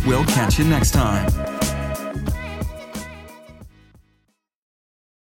RyanJamesMiller.com. We'll catch you next time.